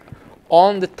longer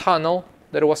on the tunnel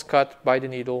that was cut by the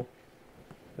needle,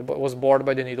 that was bored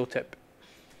by the needle tip.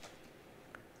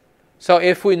 So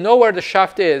if we know where the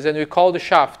shaft is and we call the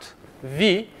shaft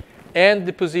V and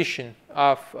the position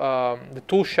of the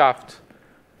tool shaft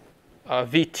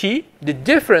VT, the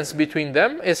difference between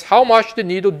them is how much the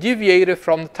needle deviated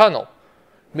from the tunnel.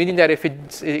 Meaning that if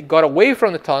it got away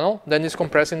from the tunnel, then it's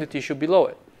compressing the tissue below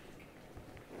it.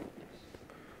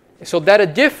 So that a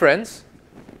difference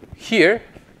here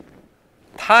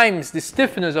times the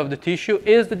stiffness of the tissue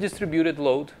is the distributed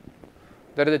load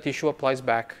that the tissue applies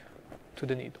back to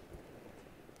the needle.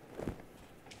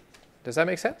 Does that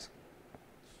make sense?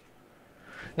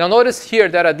 Now notice here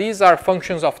that these are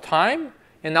functions of time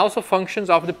and also functions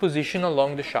of the position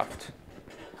along the shaft.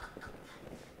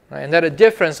 And that a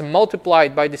difference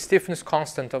multiplied by the stiffness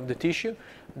constant of the tissue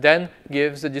then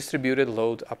gives the distributed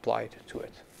load applied to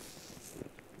it.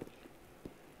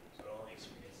 So it only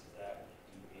experiences that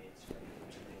when it deviates from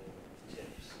the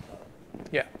tips up.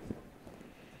 Yeah.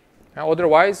 Now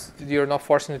otherwise, you're not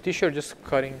forcing the tissue, you're just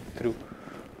cutting through.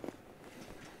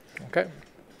 Okay.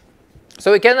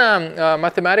 So we can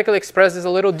mathematically express this a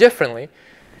little differently.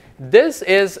 This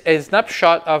is a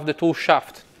snapshot of the tool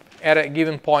shaft at a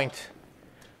given point.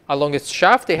 Along its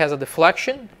shaft, it has a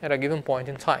deflection at a given point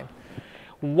in time.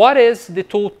 What is the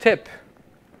tool tip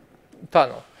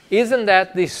tunnel? Isn't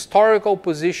that the historical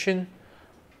position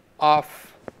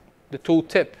of the tool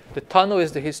tip? The tunnel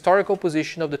is the historical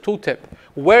position of the tool tip.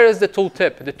 Where is the tool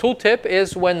tip? The tool tip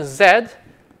is when Z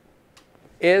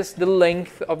is the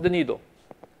length of the needle.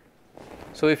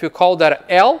 So if you call that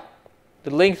L,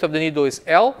 the length of the needle is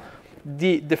L.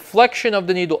 The deflection of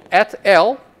the needle at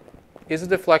L is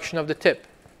the deflection of the tip.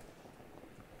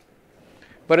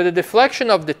 But at the deflection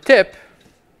of the tip,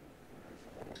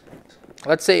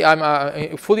 let's say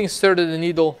I'm fully inserted the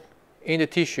needle in the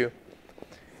tissue.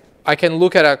 I can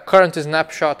look at a current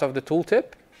snapshot of the tool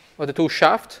tip, or the tool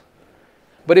shaft.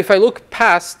 But if I look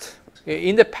past,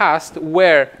 in the past,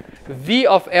 where V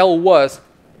of L was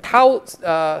tau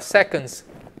seconds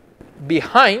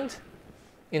behind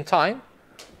in time,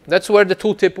 that's where the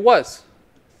tooltip was.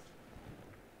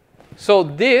 So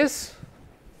this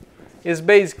is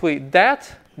basically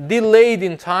that delayed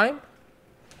in time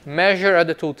measure at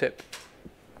the tooltip.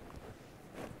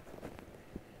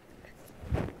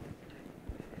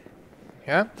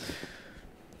 Yeah.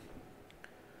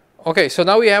 Okay, so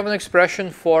now we have an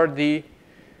expression for the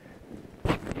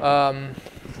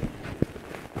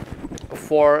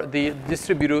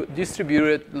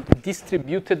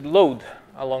distributed load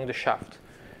along the shaft.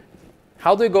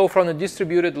 How do you go from the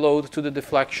distributed load to the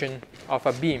deflection of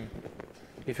a beam?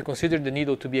 If you consider the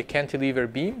needle to be a cantilever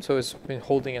beam, so it's been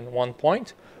holding in one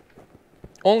point,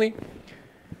 only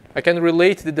I can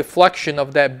relate the deflection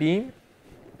of that beam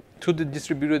to the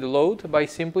distributed load by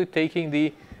simply taking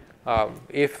the,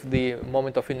 if the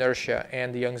moment of inertia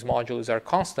and the Young's modulus are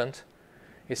constant,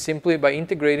 is simply by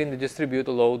integrating the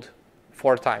distributed load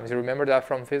 4 times. You remember that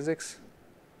from physics?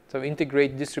 So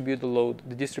integrate the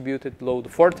distributed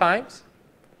load 4 times,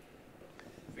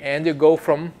 and you go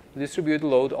from the distributed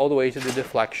load all the way to the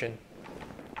deflection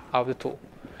of the tool.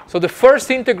 So the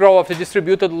first integral of the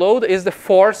distributed load is the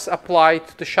force applied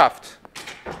to the shaft.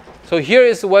 So here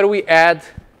is where we add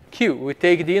Q. We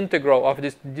take the integral of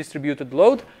this distributed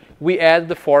load, we add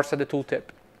the force at the tooltip,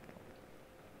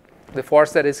 the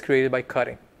force that is created by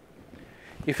cutting.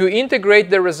 If you integrate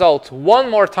the result one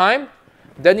more time,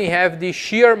 then you have the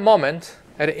shear moment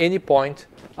at any point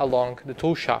along the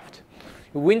tool shaft.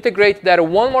 If we integrate that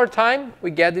one more time,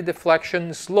 we get the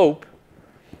deflection slope.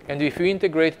 And if you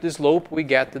integrate the slope, we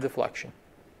get the deflection.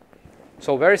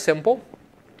 So very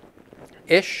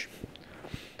simple-ish.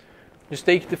 Just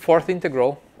take the 4th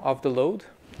integral of the load,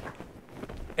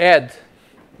 add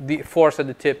the force at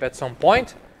the tip at some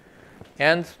point,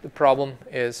 and the problem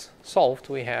is solved.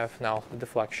 We have now the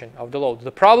deflection of the load.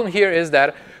 The problem here is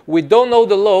that we don't know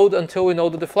the load until we know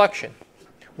the deflection.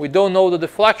 We don't know the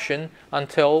deflection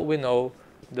until we know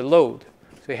the load.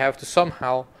 So we have to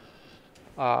somehow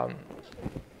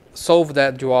solve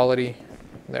that duality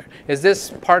there. Is this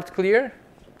part clear?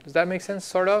 Does that make sense,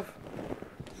 sort of?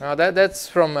 Now that's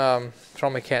from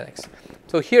mechanics.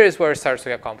 So here is where it starts to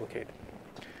get complicated.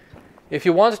 If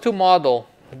you want to model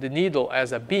the needle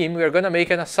as a beam, we are going to make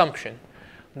an assumption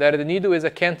that the needle is a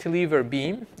cantilever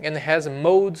beam and has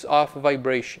modes of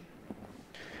vibration.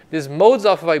 These modes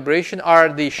of vibration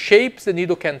are the shapes the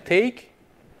needle can take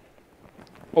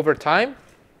over time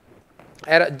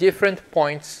at different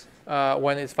points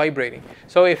when it's vibrating.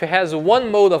 So if it has one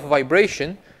mode of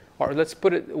vibration, or let's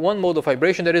put it one mode of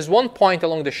vibration, there is one point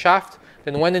along the shaft,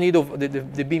 then when the needle,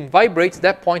 the beam vibrates,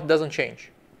 that point doesn't change.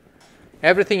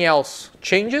 Everything else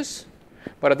changes,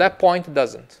 but at that point it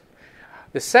doesn't.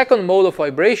 The second mode of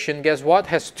vibration, guess what,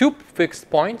 has 2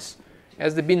 fixed points.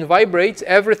 As the beam vibrates,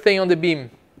 everything on the beam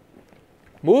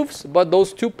moves, but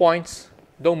those 2 points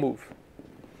don't move.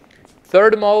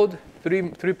 Third mode,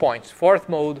 3 points. Fourth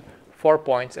mode, 4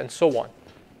 points, and so on.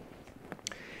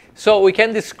 So we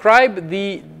can describe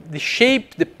the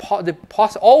shape,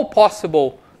 all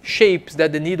possible shapes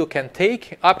that the needle can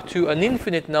take up to an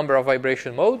infinite number of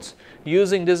vibration modes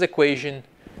using this equation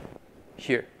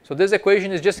here. So this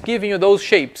equation is just giving you those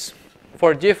shapes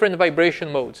for different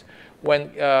vibration modes. When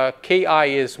Ki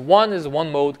is 1 is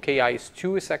one mode, Ki is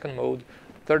 2 is second mode,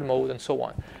 third mode, and so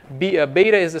on.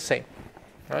 Beta is the same.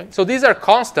 Right? So these are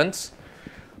constants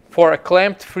for a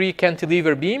clamped free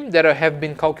cantilever beam that have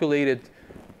been calculated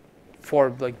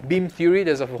for like beam theory.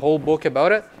 There's a whole book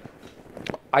about it.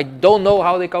 I don't know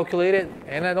how they calculate it,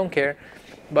 and I don't care.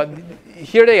 But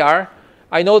here they are.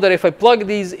 I know that if I plug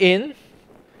these in,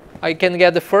 I can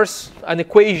get an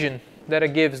equation that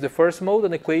gives the first mode,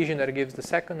 an equation that gives the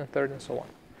second and third, and so on.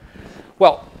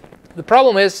 Well, the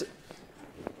problem is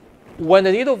when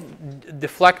the needle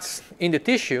deflects in the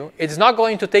tissue, it's not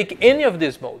going to take any of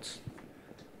these modes.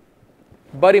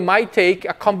 But it might take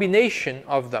a combination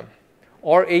of them,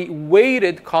 or a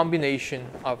weighted combination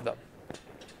of them.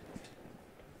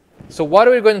 So what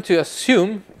we're going to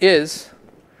assume is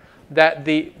that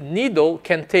the needle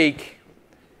can take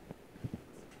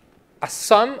a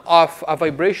sum of a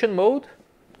vibration mode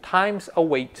times a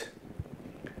weight.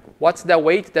 What's that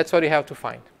weight? That's what you have to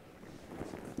find.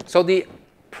 So the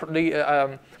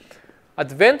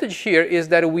advantage here is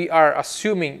that we are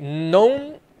assuming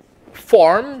known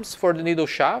forms for the needle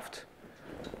shaft.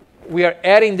 We are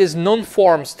adding these known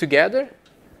forms together,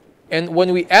 and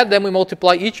when we add them, we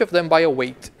multiply each of them by a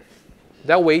weight.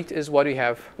 That weight is what we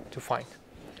have to find,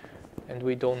 and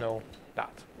we don't know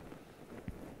that.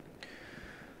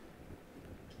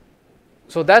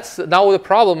 So that's now the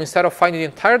problem. Instead of finding the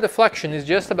entire deflection, is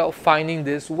just about finding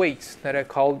these weights that I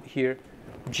called here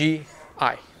GI.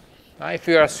 If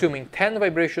you are assuming 10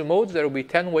 vibration modes, there will be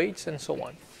 10 weights and so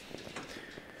on.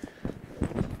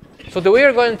 So the way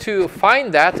we're going to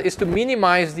find that is to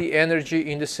minimize the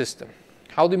energy in the system.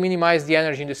 How do we minimize the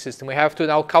energy in the system? We have to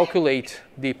now calculate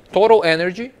the total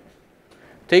energy,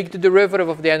 take the derivative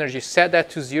of the energy, set that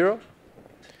to 0,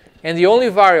 and the only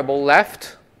variable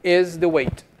left is the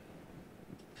weight.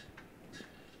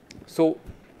 So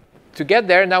to get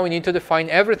there, now we need to define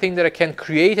everything that can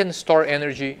create and store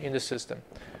energy in the system.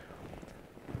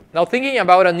 Now thinking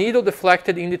about a needle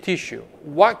deflected in the tissue,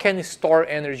 what can store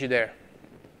energy there?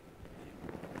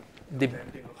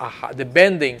 The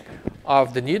bending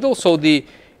of the needle, so the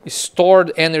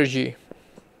stored energy,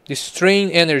 the strain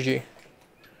energy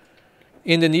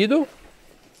in the needle.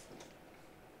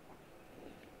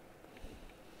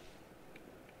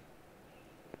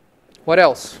 What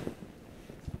else?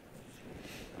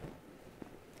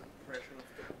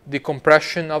 The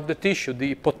compression of the tissue,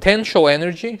 the potential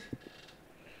energy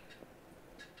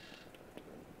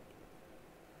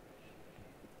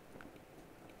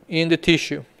in the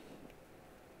tissue,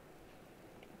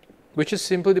 which is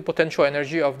simply the potential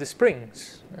energy of the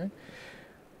springs. Right?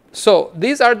 So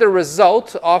these are the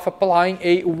result of applying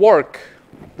a work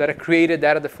that created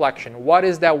that deflection. What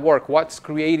is that work? What's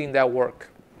creating that work?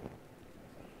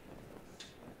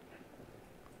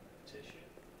 Tissue.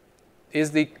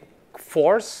 Is the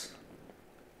force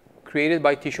created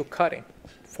by tissue cutting,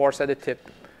 force at the tip.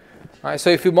 All right, so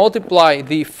if you multiply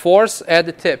the force at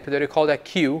the tip, that we call that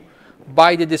Q,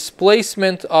 by the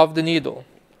displacement of the needle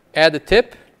at the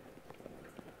tip,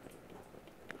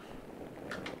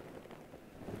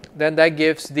 then that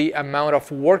gives the amount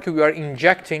of work we are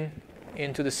injecting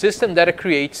into the system that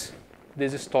creates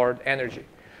this stored energy.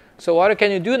 So what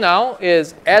can you do now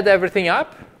is add everything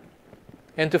up,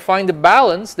 and to find the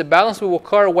balance will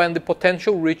occur when the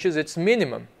potential reaches its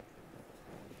minimum.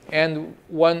 And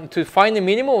to find the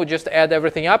minimum, we just add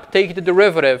everything up, take the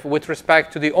derivative with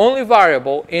respect to the only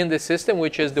variable in the system,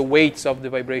 which is the weights of the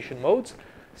vibration modes,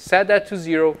 set that to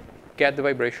 0, get the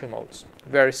vibration modes.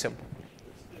 Very simple.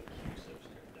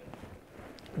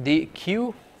 The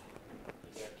Q,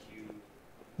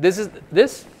 this is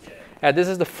this? Yeah, this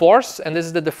is the force, and this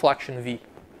is the deflection V.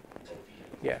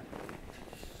 Yeah.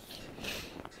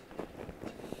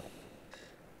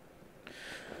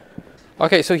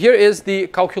 Okay, so here is the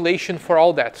calculation for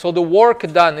all that. So the work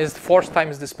done is force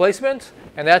times displacement,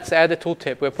 and that's at the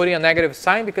tooltip. We're putting a negative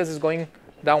sign because it's going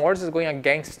downwards, it's going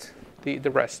against the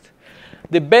rest.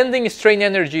 The bending strain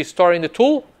energy stored in the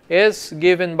tool is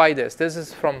given by this. This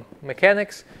is from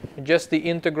mechanics, just the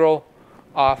integral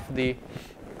of the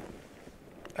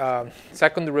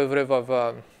second derivative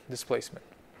of displacement.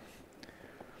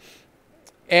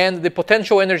 And the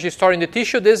potential energy stored in the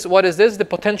tissue, what is this? The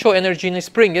potential energy in a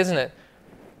spring, isn't it?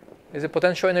 Is the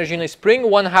potential energy in a spring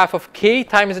 1/2 of K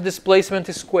times the displacement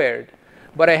squared.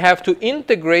 But I have to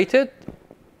integrate it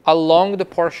along the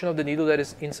portion of the needle that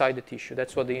is inside the tissue.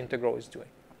 That's what the integral is doing.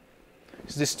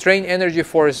 It's the strain energy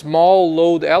for small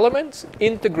load elements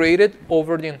integrated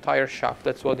over the entire shaft.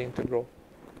 That's what the integral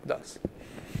does.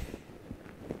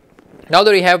 Now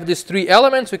that we have these three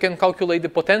elements, we can calculate the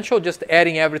potential just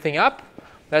adding everything up.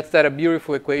 That's that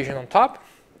beautiful equation on top.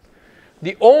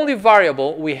 The only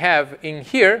variable we have in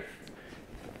here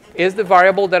is the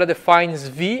variable that defines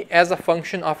V as a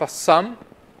function of a sum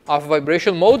of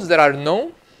vibration modes that are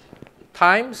known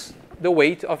times the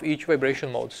weight of each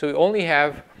vibration mode. So we only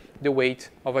have the weight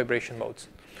of vibration modes.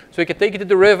 So we can take the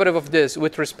derivative of this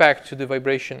with respect to the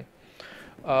vibration.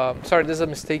 Sorry, there's a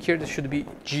mistake here. This should be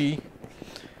G,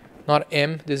 not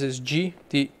M. This is G,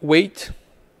 the weight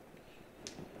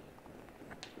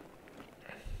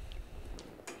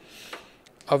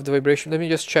of the vibration. Let me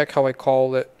just check how I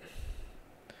call it.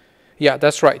 Yeah,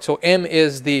 that's right. So M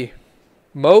is the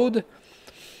mode,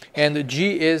 and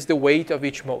G is the weight of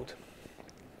each mode.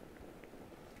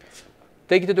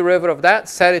 Take the derivative of that,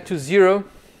 set it to 0,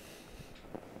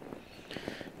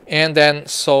 and then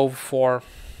solve for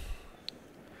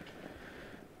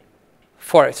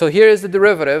it. So here is the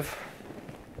derivative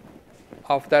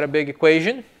of that big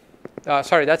equation.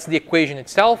 Sorry, that's the equation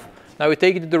itself. Now we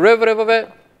take the derivative of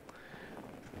it.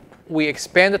 We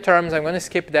expand the terms. I'm going to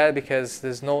skip that because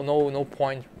there's no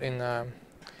point in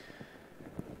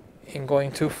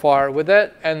going too far with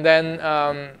it. And then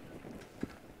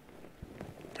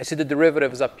I see the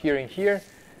derivative is appearing here.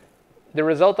 The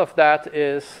result of that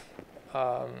is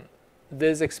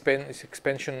this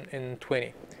expansion in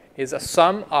 20 is a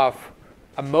sum of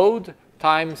a mode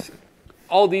times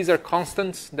all these are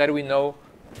constants that we know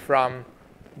from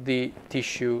the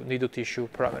needle tissue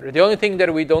parameter. The only thing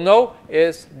that we don't know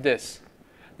is this.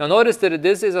 Now notice that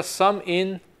this is a sum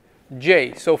in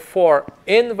J. So for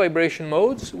n vibration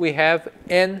modes, we have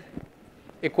n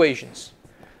equations.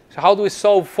 So how do we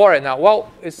solve for it now?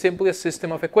 Well, it's simply a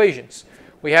system of equations.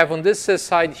 We have on this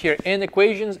side here n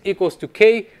equations equals to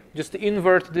k. Just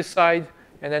invert this side,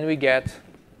 and then we get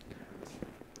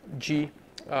G,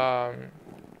 the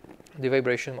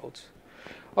vibration modes.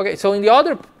 Okay, so in the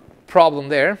other problem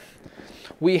there,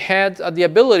 we had the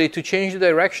ability to change the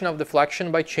direction of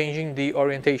deflection by changing the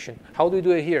orientation. How do we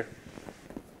do it here?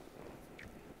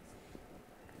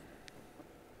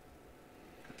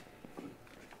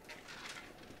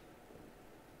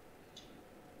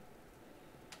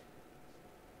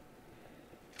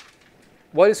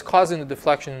 What is causing the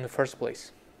deflection in the first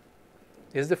place?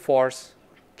 Is the force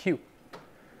Q.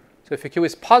 So if Q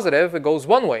is positive, it goes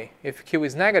one way. If Q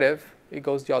is negative, it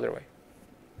goes the other way.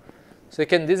 So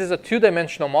this is a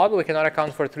two-dimensional model. We cannot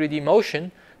account for 3D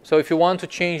motion. So if you want to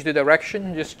change the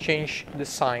direction, just change the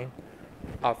sign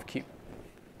of Q.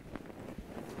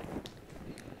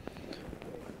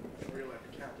 In real life,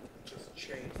 you can't just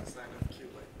change the sign of Q.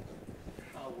 Like,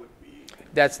 how would we?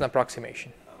 That's an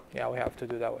approximation. Yeah, we have to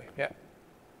do that way. Yeah.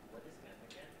 What is M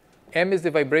again? M is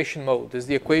the vibration mode. This is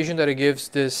the equation that gives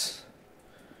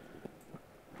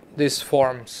these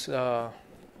forms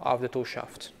of the tool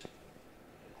shaft.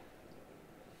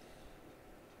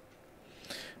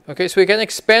 Okay, so we can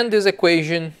expand this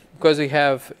equation because we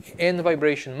have n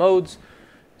vibration modes.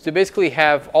 So basically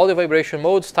have all the vibration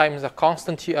modes times a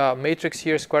constant matrix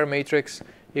here, square matrix,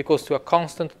 equals to a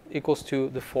constant equals to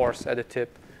the force at the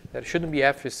tip. That shouldn't be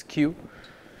F, it's Q.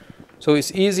 So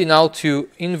it's easy now to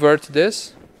invert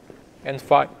this and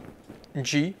find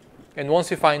G. And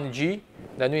once we find G,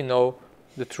 then we know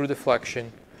the true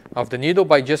deflection of the needle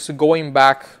by just going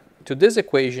back to this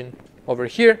equation over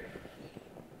here.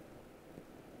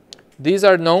 These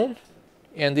are known,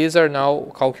 and these are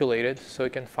now calculated, so you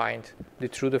can find the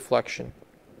true deflection.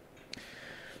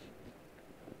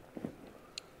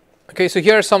 Okay, so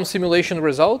here are some simulation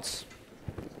results.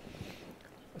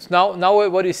 So now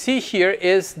what you see here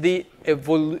is the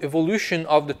evolution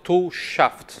of the tool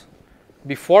shaft.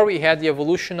 Before we had the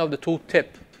evolution of the tool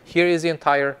tip. Here is the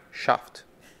entire shaft.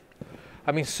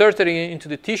 I'm inserting it into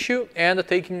the tissue and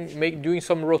doing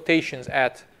some rotations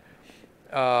at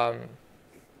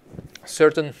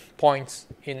certain points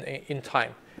in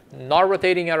time. Not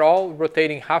rotating at all,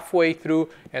 rotating halfway through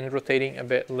and rotating a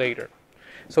bit later.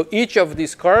 So each of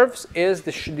these curves is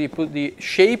the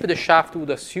shape the shaft would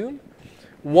assume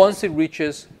once it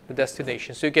reaches the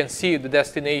destination. So you can see the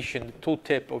destination, the tool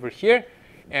tip over here,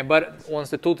 but once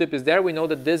the tool tip is there, we know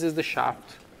that this is the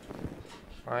shaft.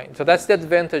 Right? So that's the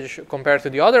advantage compared to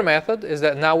the other method, is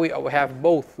that now we have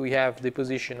both. We have the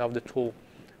position of the tool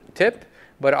tip,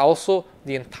 but also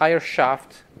the entire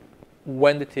shaft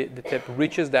when the tip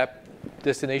reaches that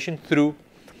destination through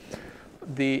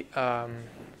these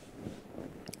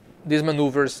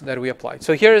maneuvers that we applied.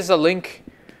 So here is a link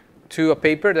to a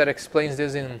paper that explains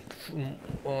this in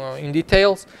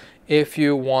details if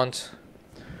you want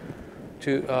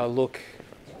to look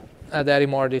at that in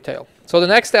more detail. So the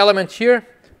next element here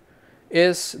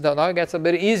is, now it gets a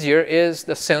bit easier, is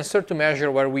the sensor to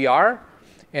measure where we are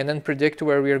and then predict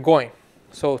where we are going.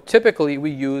 So typically we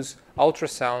use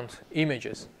ultrasound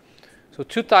images. So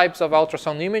two types of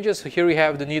ultrasound images. So here we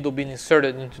have the needle being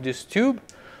inserted into this tube.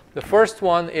 The first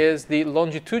one is the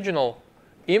longitudinal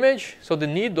image. So the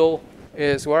needle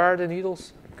is, where are the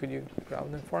needles? Could you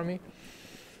grab them for me?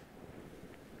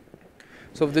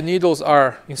 So the needles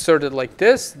are inserted like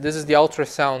this. This is the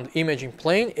ultrasound imaging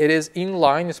plane. It is in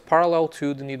line, it's parallel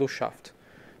to the needle shaft.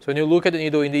 So when you look at the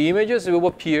needle in the images, it will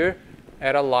appear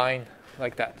at a line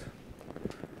like that.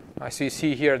 So you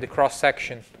see here the cross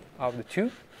section of the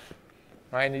tube,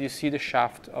 right? And you see the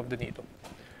shaft of the needle.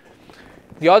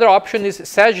 The other option is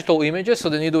sagittal images. So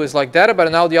the needle is like that,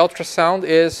 but now the ultrasound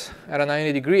is at a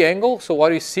 90-degree angle. So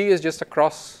what you see is just a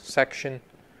cross section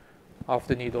of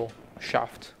the needle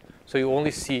shaft. So you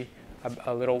only see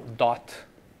a little dot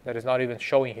that is not even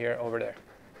showing here over there.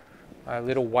 A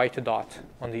little white dot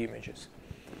on the images.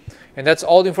 And that's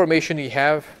all the information you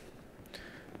have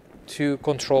to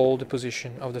control the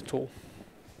position of the tool.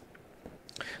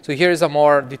 So here is a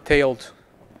more detailed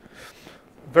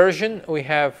version. We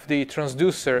have the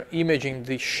transducer imaging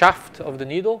the shaft of the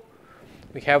needle.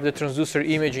 We have the transducer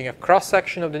imaging a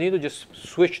cross-section of the needle. Just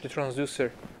switch the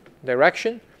transducer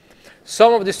direction.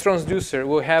 Some of this transducer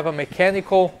will have a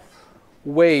mechanical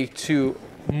way to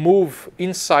move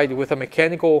inside with a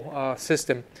mechanical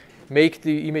system, make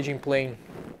the imaging plane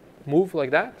move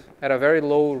like that at a very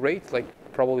low rate, like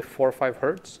probably 4 or 5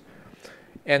 hertz.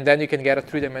 And then you can get a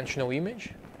 3-dimensional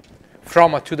image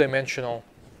from a 2-dimensional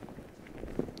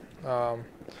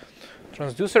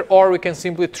transducer, or we can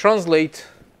simply translate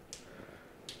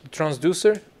the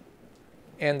transducer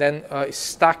and then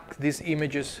stack these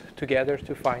images together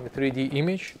to find the 3D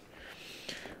image,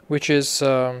 which is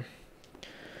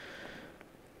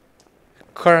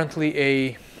currently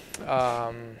a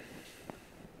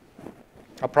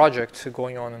project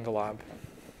going on in the lab.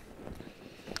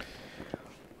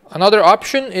 Another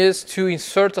option is to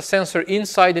insert a sensor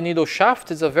inside the needle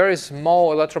shaft. It's a very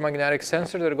small electromagnetic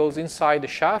sensor that goes inside the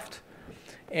shaft.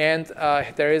 And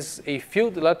there is a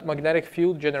field, magnetic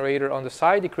field generator on the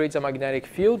side. It creates a magnetic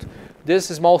field. This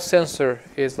small sensor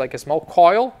is like a small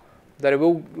coil that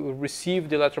will receive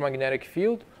the electromagnetic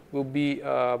field, will be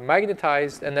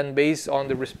magnetized, and then based on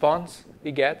the response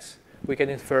it gets, we can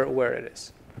infer where it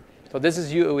is. So this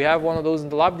is, we have one of those in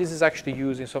the lab. This is actually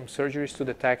used in some surgeries to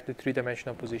detect the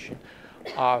three-dimensional position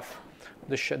of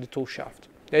the tool shaft.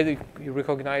 You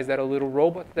recognize that a little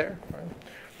robot there, right?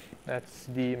 That's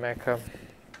the mecha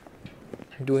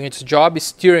doing its job, is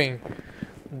steering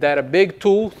that a big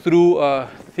tool through a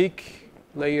thick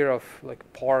layer of like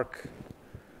pork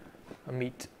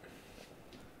meat.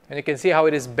 And you can see how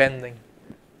it is bending,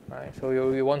 right? So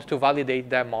you want to validate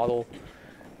that model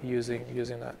using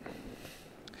that.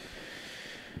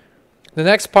 The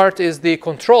next part is the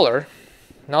controller.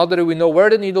 Now that we know where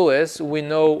the needle is, we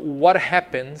know what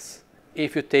happens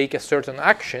if you take a certain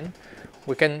action.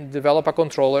 We can develop a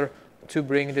controller to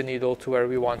bring the needle to where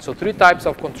we want. So 3 types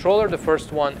of controller. The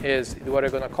first one is what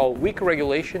I'm going to call weak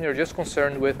regulation. You're just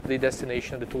concerned with the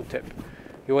destination of the tool tip.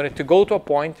 You want it to go to a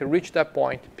point, to reach that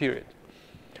point, period.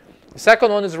 The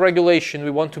second one is regulation.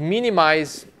 We want to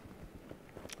minimize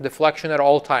deflection at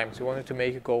all times. We want it to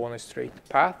make it go on a straight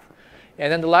path.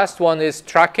 And then the last one is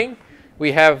tracking.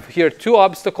 We have here 2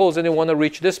 obstacles and we want to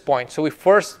reach this point. So we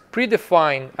first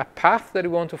predefine a path that we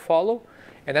want to follow,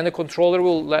 and then the controller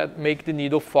will make the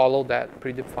needle follow that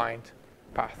predefined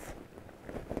path.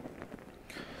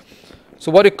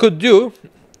 So what it could do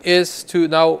is to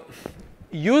now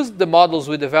use the models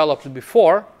we developed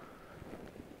before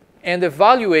and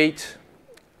evaluate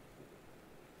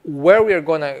where we are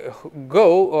going to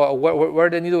go, or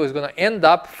where the needle is going to end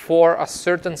up for a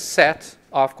certain set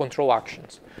of control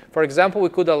actions. For example, we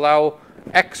could allow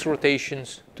X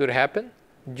rotations to happen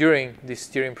during the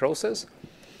steering process,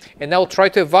 and now try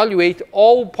to evaluate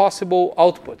all possible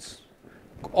outputs,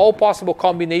 all possible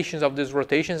combinations of these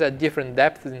rotations at different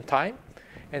depths in time,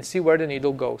 and see where the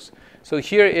needle goes. So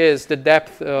here is the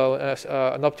depth,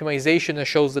 an optimization that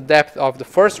shows the depth of the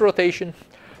first rotation,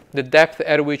 the depth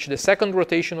at which the second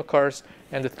rotation occurs,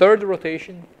 and the third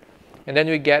rotation. And then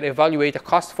we evaluate a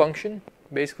cost function,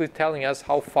 basically telling us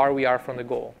how far we are from the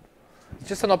goal. It's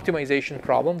just an optimization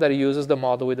problem that uses the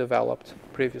model we developed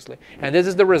previously. And this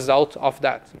is the result of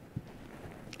that.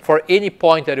 For any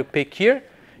point that you pick here,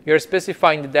 you're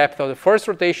specifying the depth of the first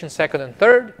rotation, second, and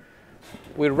third.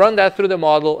 We run that through the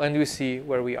model, and we see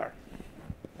where we are.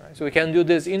 Right? So we can do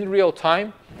this in real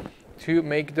time to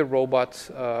make the robot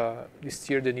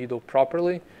steer the needle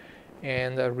properly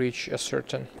and reach a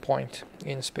certain point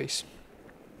in space.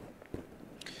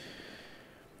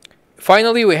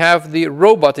 Finally, we have the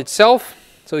robot itself.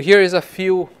 So here is a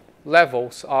few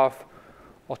levels of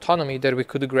autonomy that we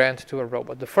could grant to a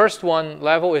robot. The first one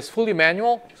level is fully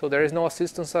manual, so there is no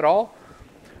assistance at all.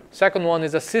 Second one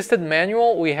is assisted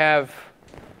manual. We have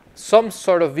some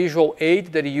sort of visual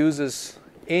aid that uses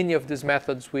any of these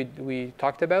methods we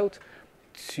talked about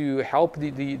to help the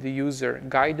user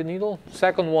guide the needle.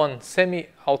 Second one,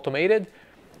 semi-automated.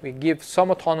 We give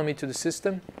some autonomy to the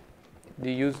system.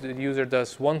 The user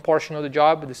does one portion of the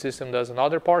job, the system does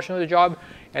another portion of the job,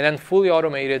 and then fully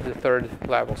automated the third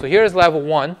level. So here's level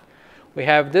 1. We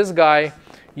have this guy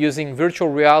using virtual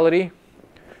reality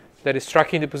that is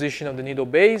tracking the position of the needle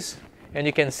base, and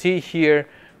you can see here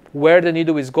where the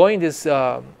needle is going. These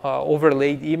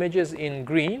overlaid images in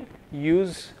green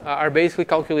are basically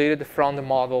calculated from the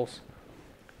models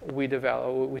we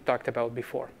talked about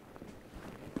before.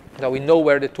 Now we know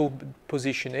where the tool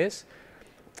position is,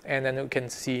 and then we can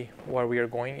see where we are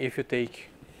going. If you take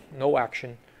no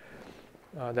action,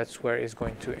 that's where it's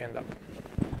going to end up.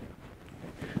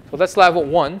 So that's level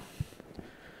 1,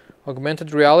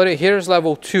 augmented reality. Here's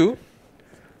level 2.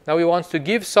 Now we want to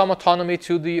give some autonomy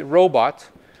to the robot,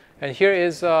 and here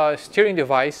is a steering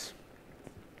device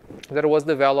that was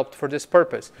developed for this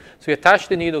purpose. So you attach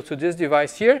the needle to this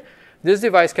device here. This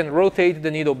device can rotate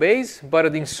the needle base,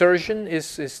 but the insertion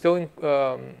is still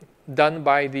done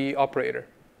by the operator.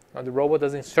 Now the robot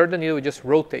doesn't insert the needle, it just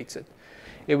rotates it.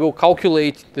 It will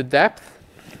calculate the depth,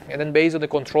 and then based on the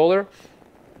controller,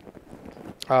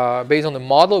 based on the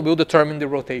model, it will determine the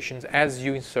rotations as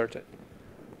you insert it.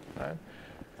 Right?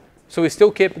 So we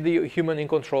still keep the human in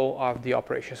control of the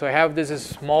operation. So I have this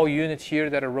small unit here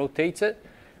that rotates it.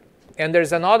 And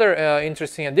there's another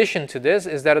interesting addition to this,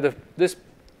 is that this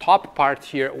top part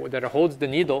here that holds the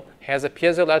needle has a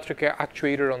piezoelectric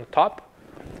actuator on the top,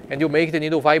 and you make the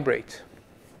needle vibrate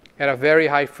at a very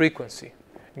high frequency.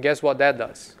 And guess what that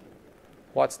does?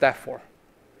 What's that for?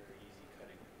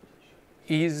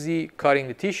 Easy cutting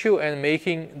the tissue and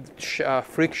making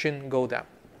friction go down.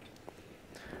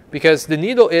 Because the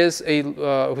needle is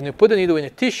when you put the needle in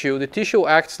the tissue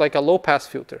acts like a low-pass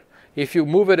filter. If you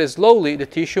move it slowly, the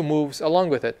tissue moves along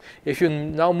with it. If you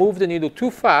now move the needle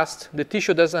too fast, the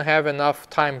tissue doesn't have enough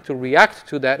time to react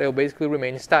to that. It will basically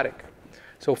remain static.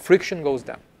 So friction goes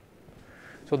down.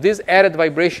 So these added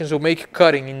vibrations will make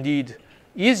cutting indeed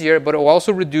easier, but it will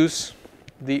also reduce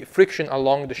the friction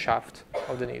along the shaft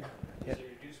of the needle. Yeah. Does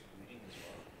it reduce bleeding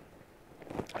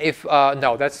as well?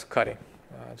 No, that's cutting.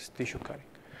 It's tissue cutting.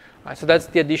 So that's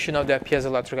the addition of that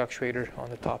piezoelectric actuator on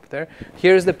the top there.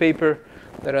 Here's the paper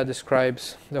that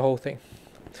describes the whole thing.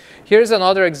 Here's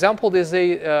another example. This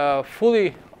is a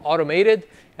fully automated,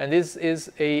 and this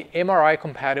is a MRI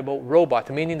compatible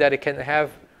robot, meaning that it can have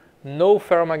no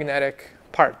ferromagnetic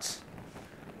parts.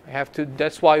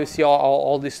 That's why you see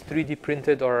all these 3D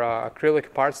printed or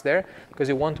acrylic parts there, because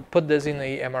you want to put this in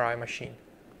a MRI machine.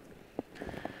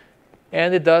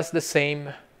 And it does the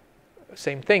same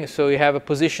thing. So you have a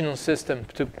positional system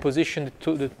to position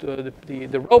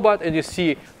the robot, and you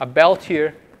see a belt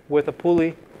here with a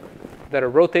pulley that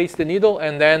rotates the needle,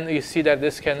 and then you see that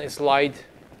this can slide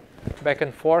back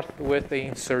and forth with the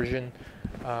insertion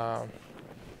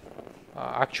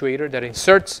actuator that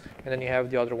inserts, and then you have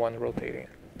the other one rotating.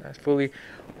 That's fully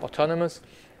autonomous.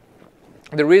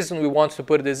 The reason we want to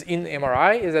put this in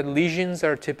MRI is that lesions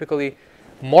are typically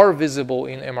more visible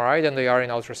in MRI than they are in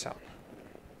ultrasound.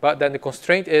 But then the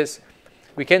constraint is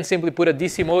we can't simply put a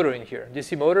DC motor in here.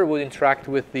 DC motor would interact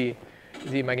with the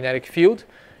magnetic field.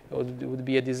 It would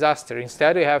be a disaster.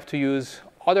 Instead, we have to use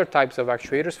other types of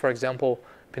actuators, for example,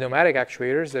 pneumatic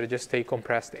actuators that just take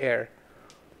compressed air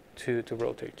to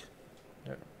rotate.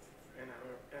 Yeah.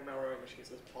 In MRI machines,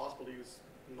 is it possible to use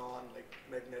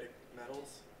non-magnetic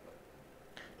metals,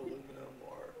 like aluminum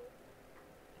or?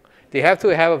 They have to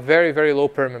have a very, very low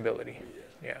permeability.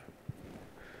 Yeah.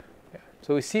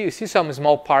 So you see some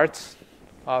small parts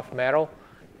of metal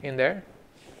in there,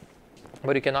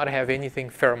 but you cannot have anything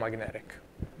ferromagnetic.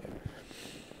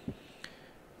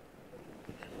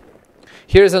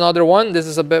 Here's another one. This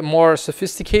is a bit more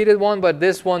sophisticated one, but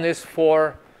this one is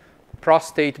for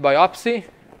prostate biopsy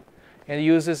and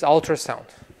uses ultrasound.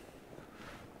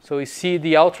 So you see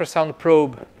the ultrasound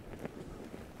probe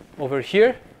over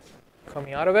here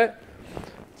coming out of it.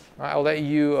 I'll let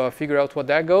you figure out what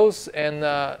that goes. And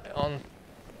on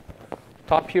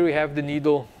top here we have the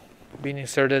needle being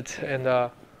inserted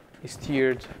and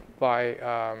steered by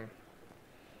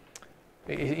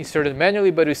inserted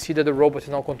manually, but we see that the robot is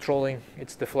now controlling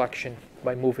its deflection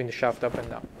by moving the shaft up and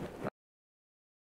down.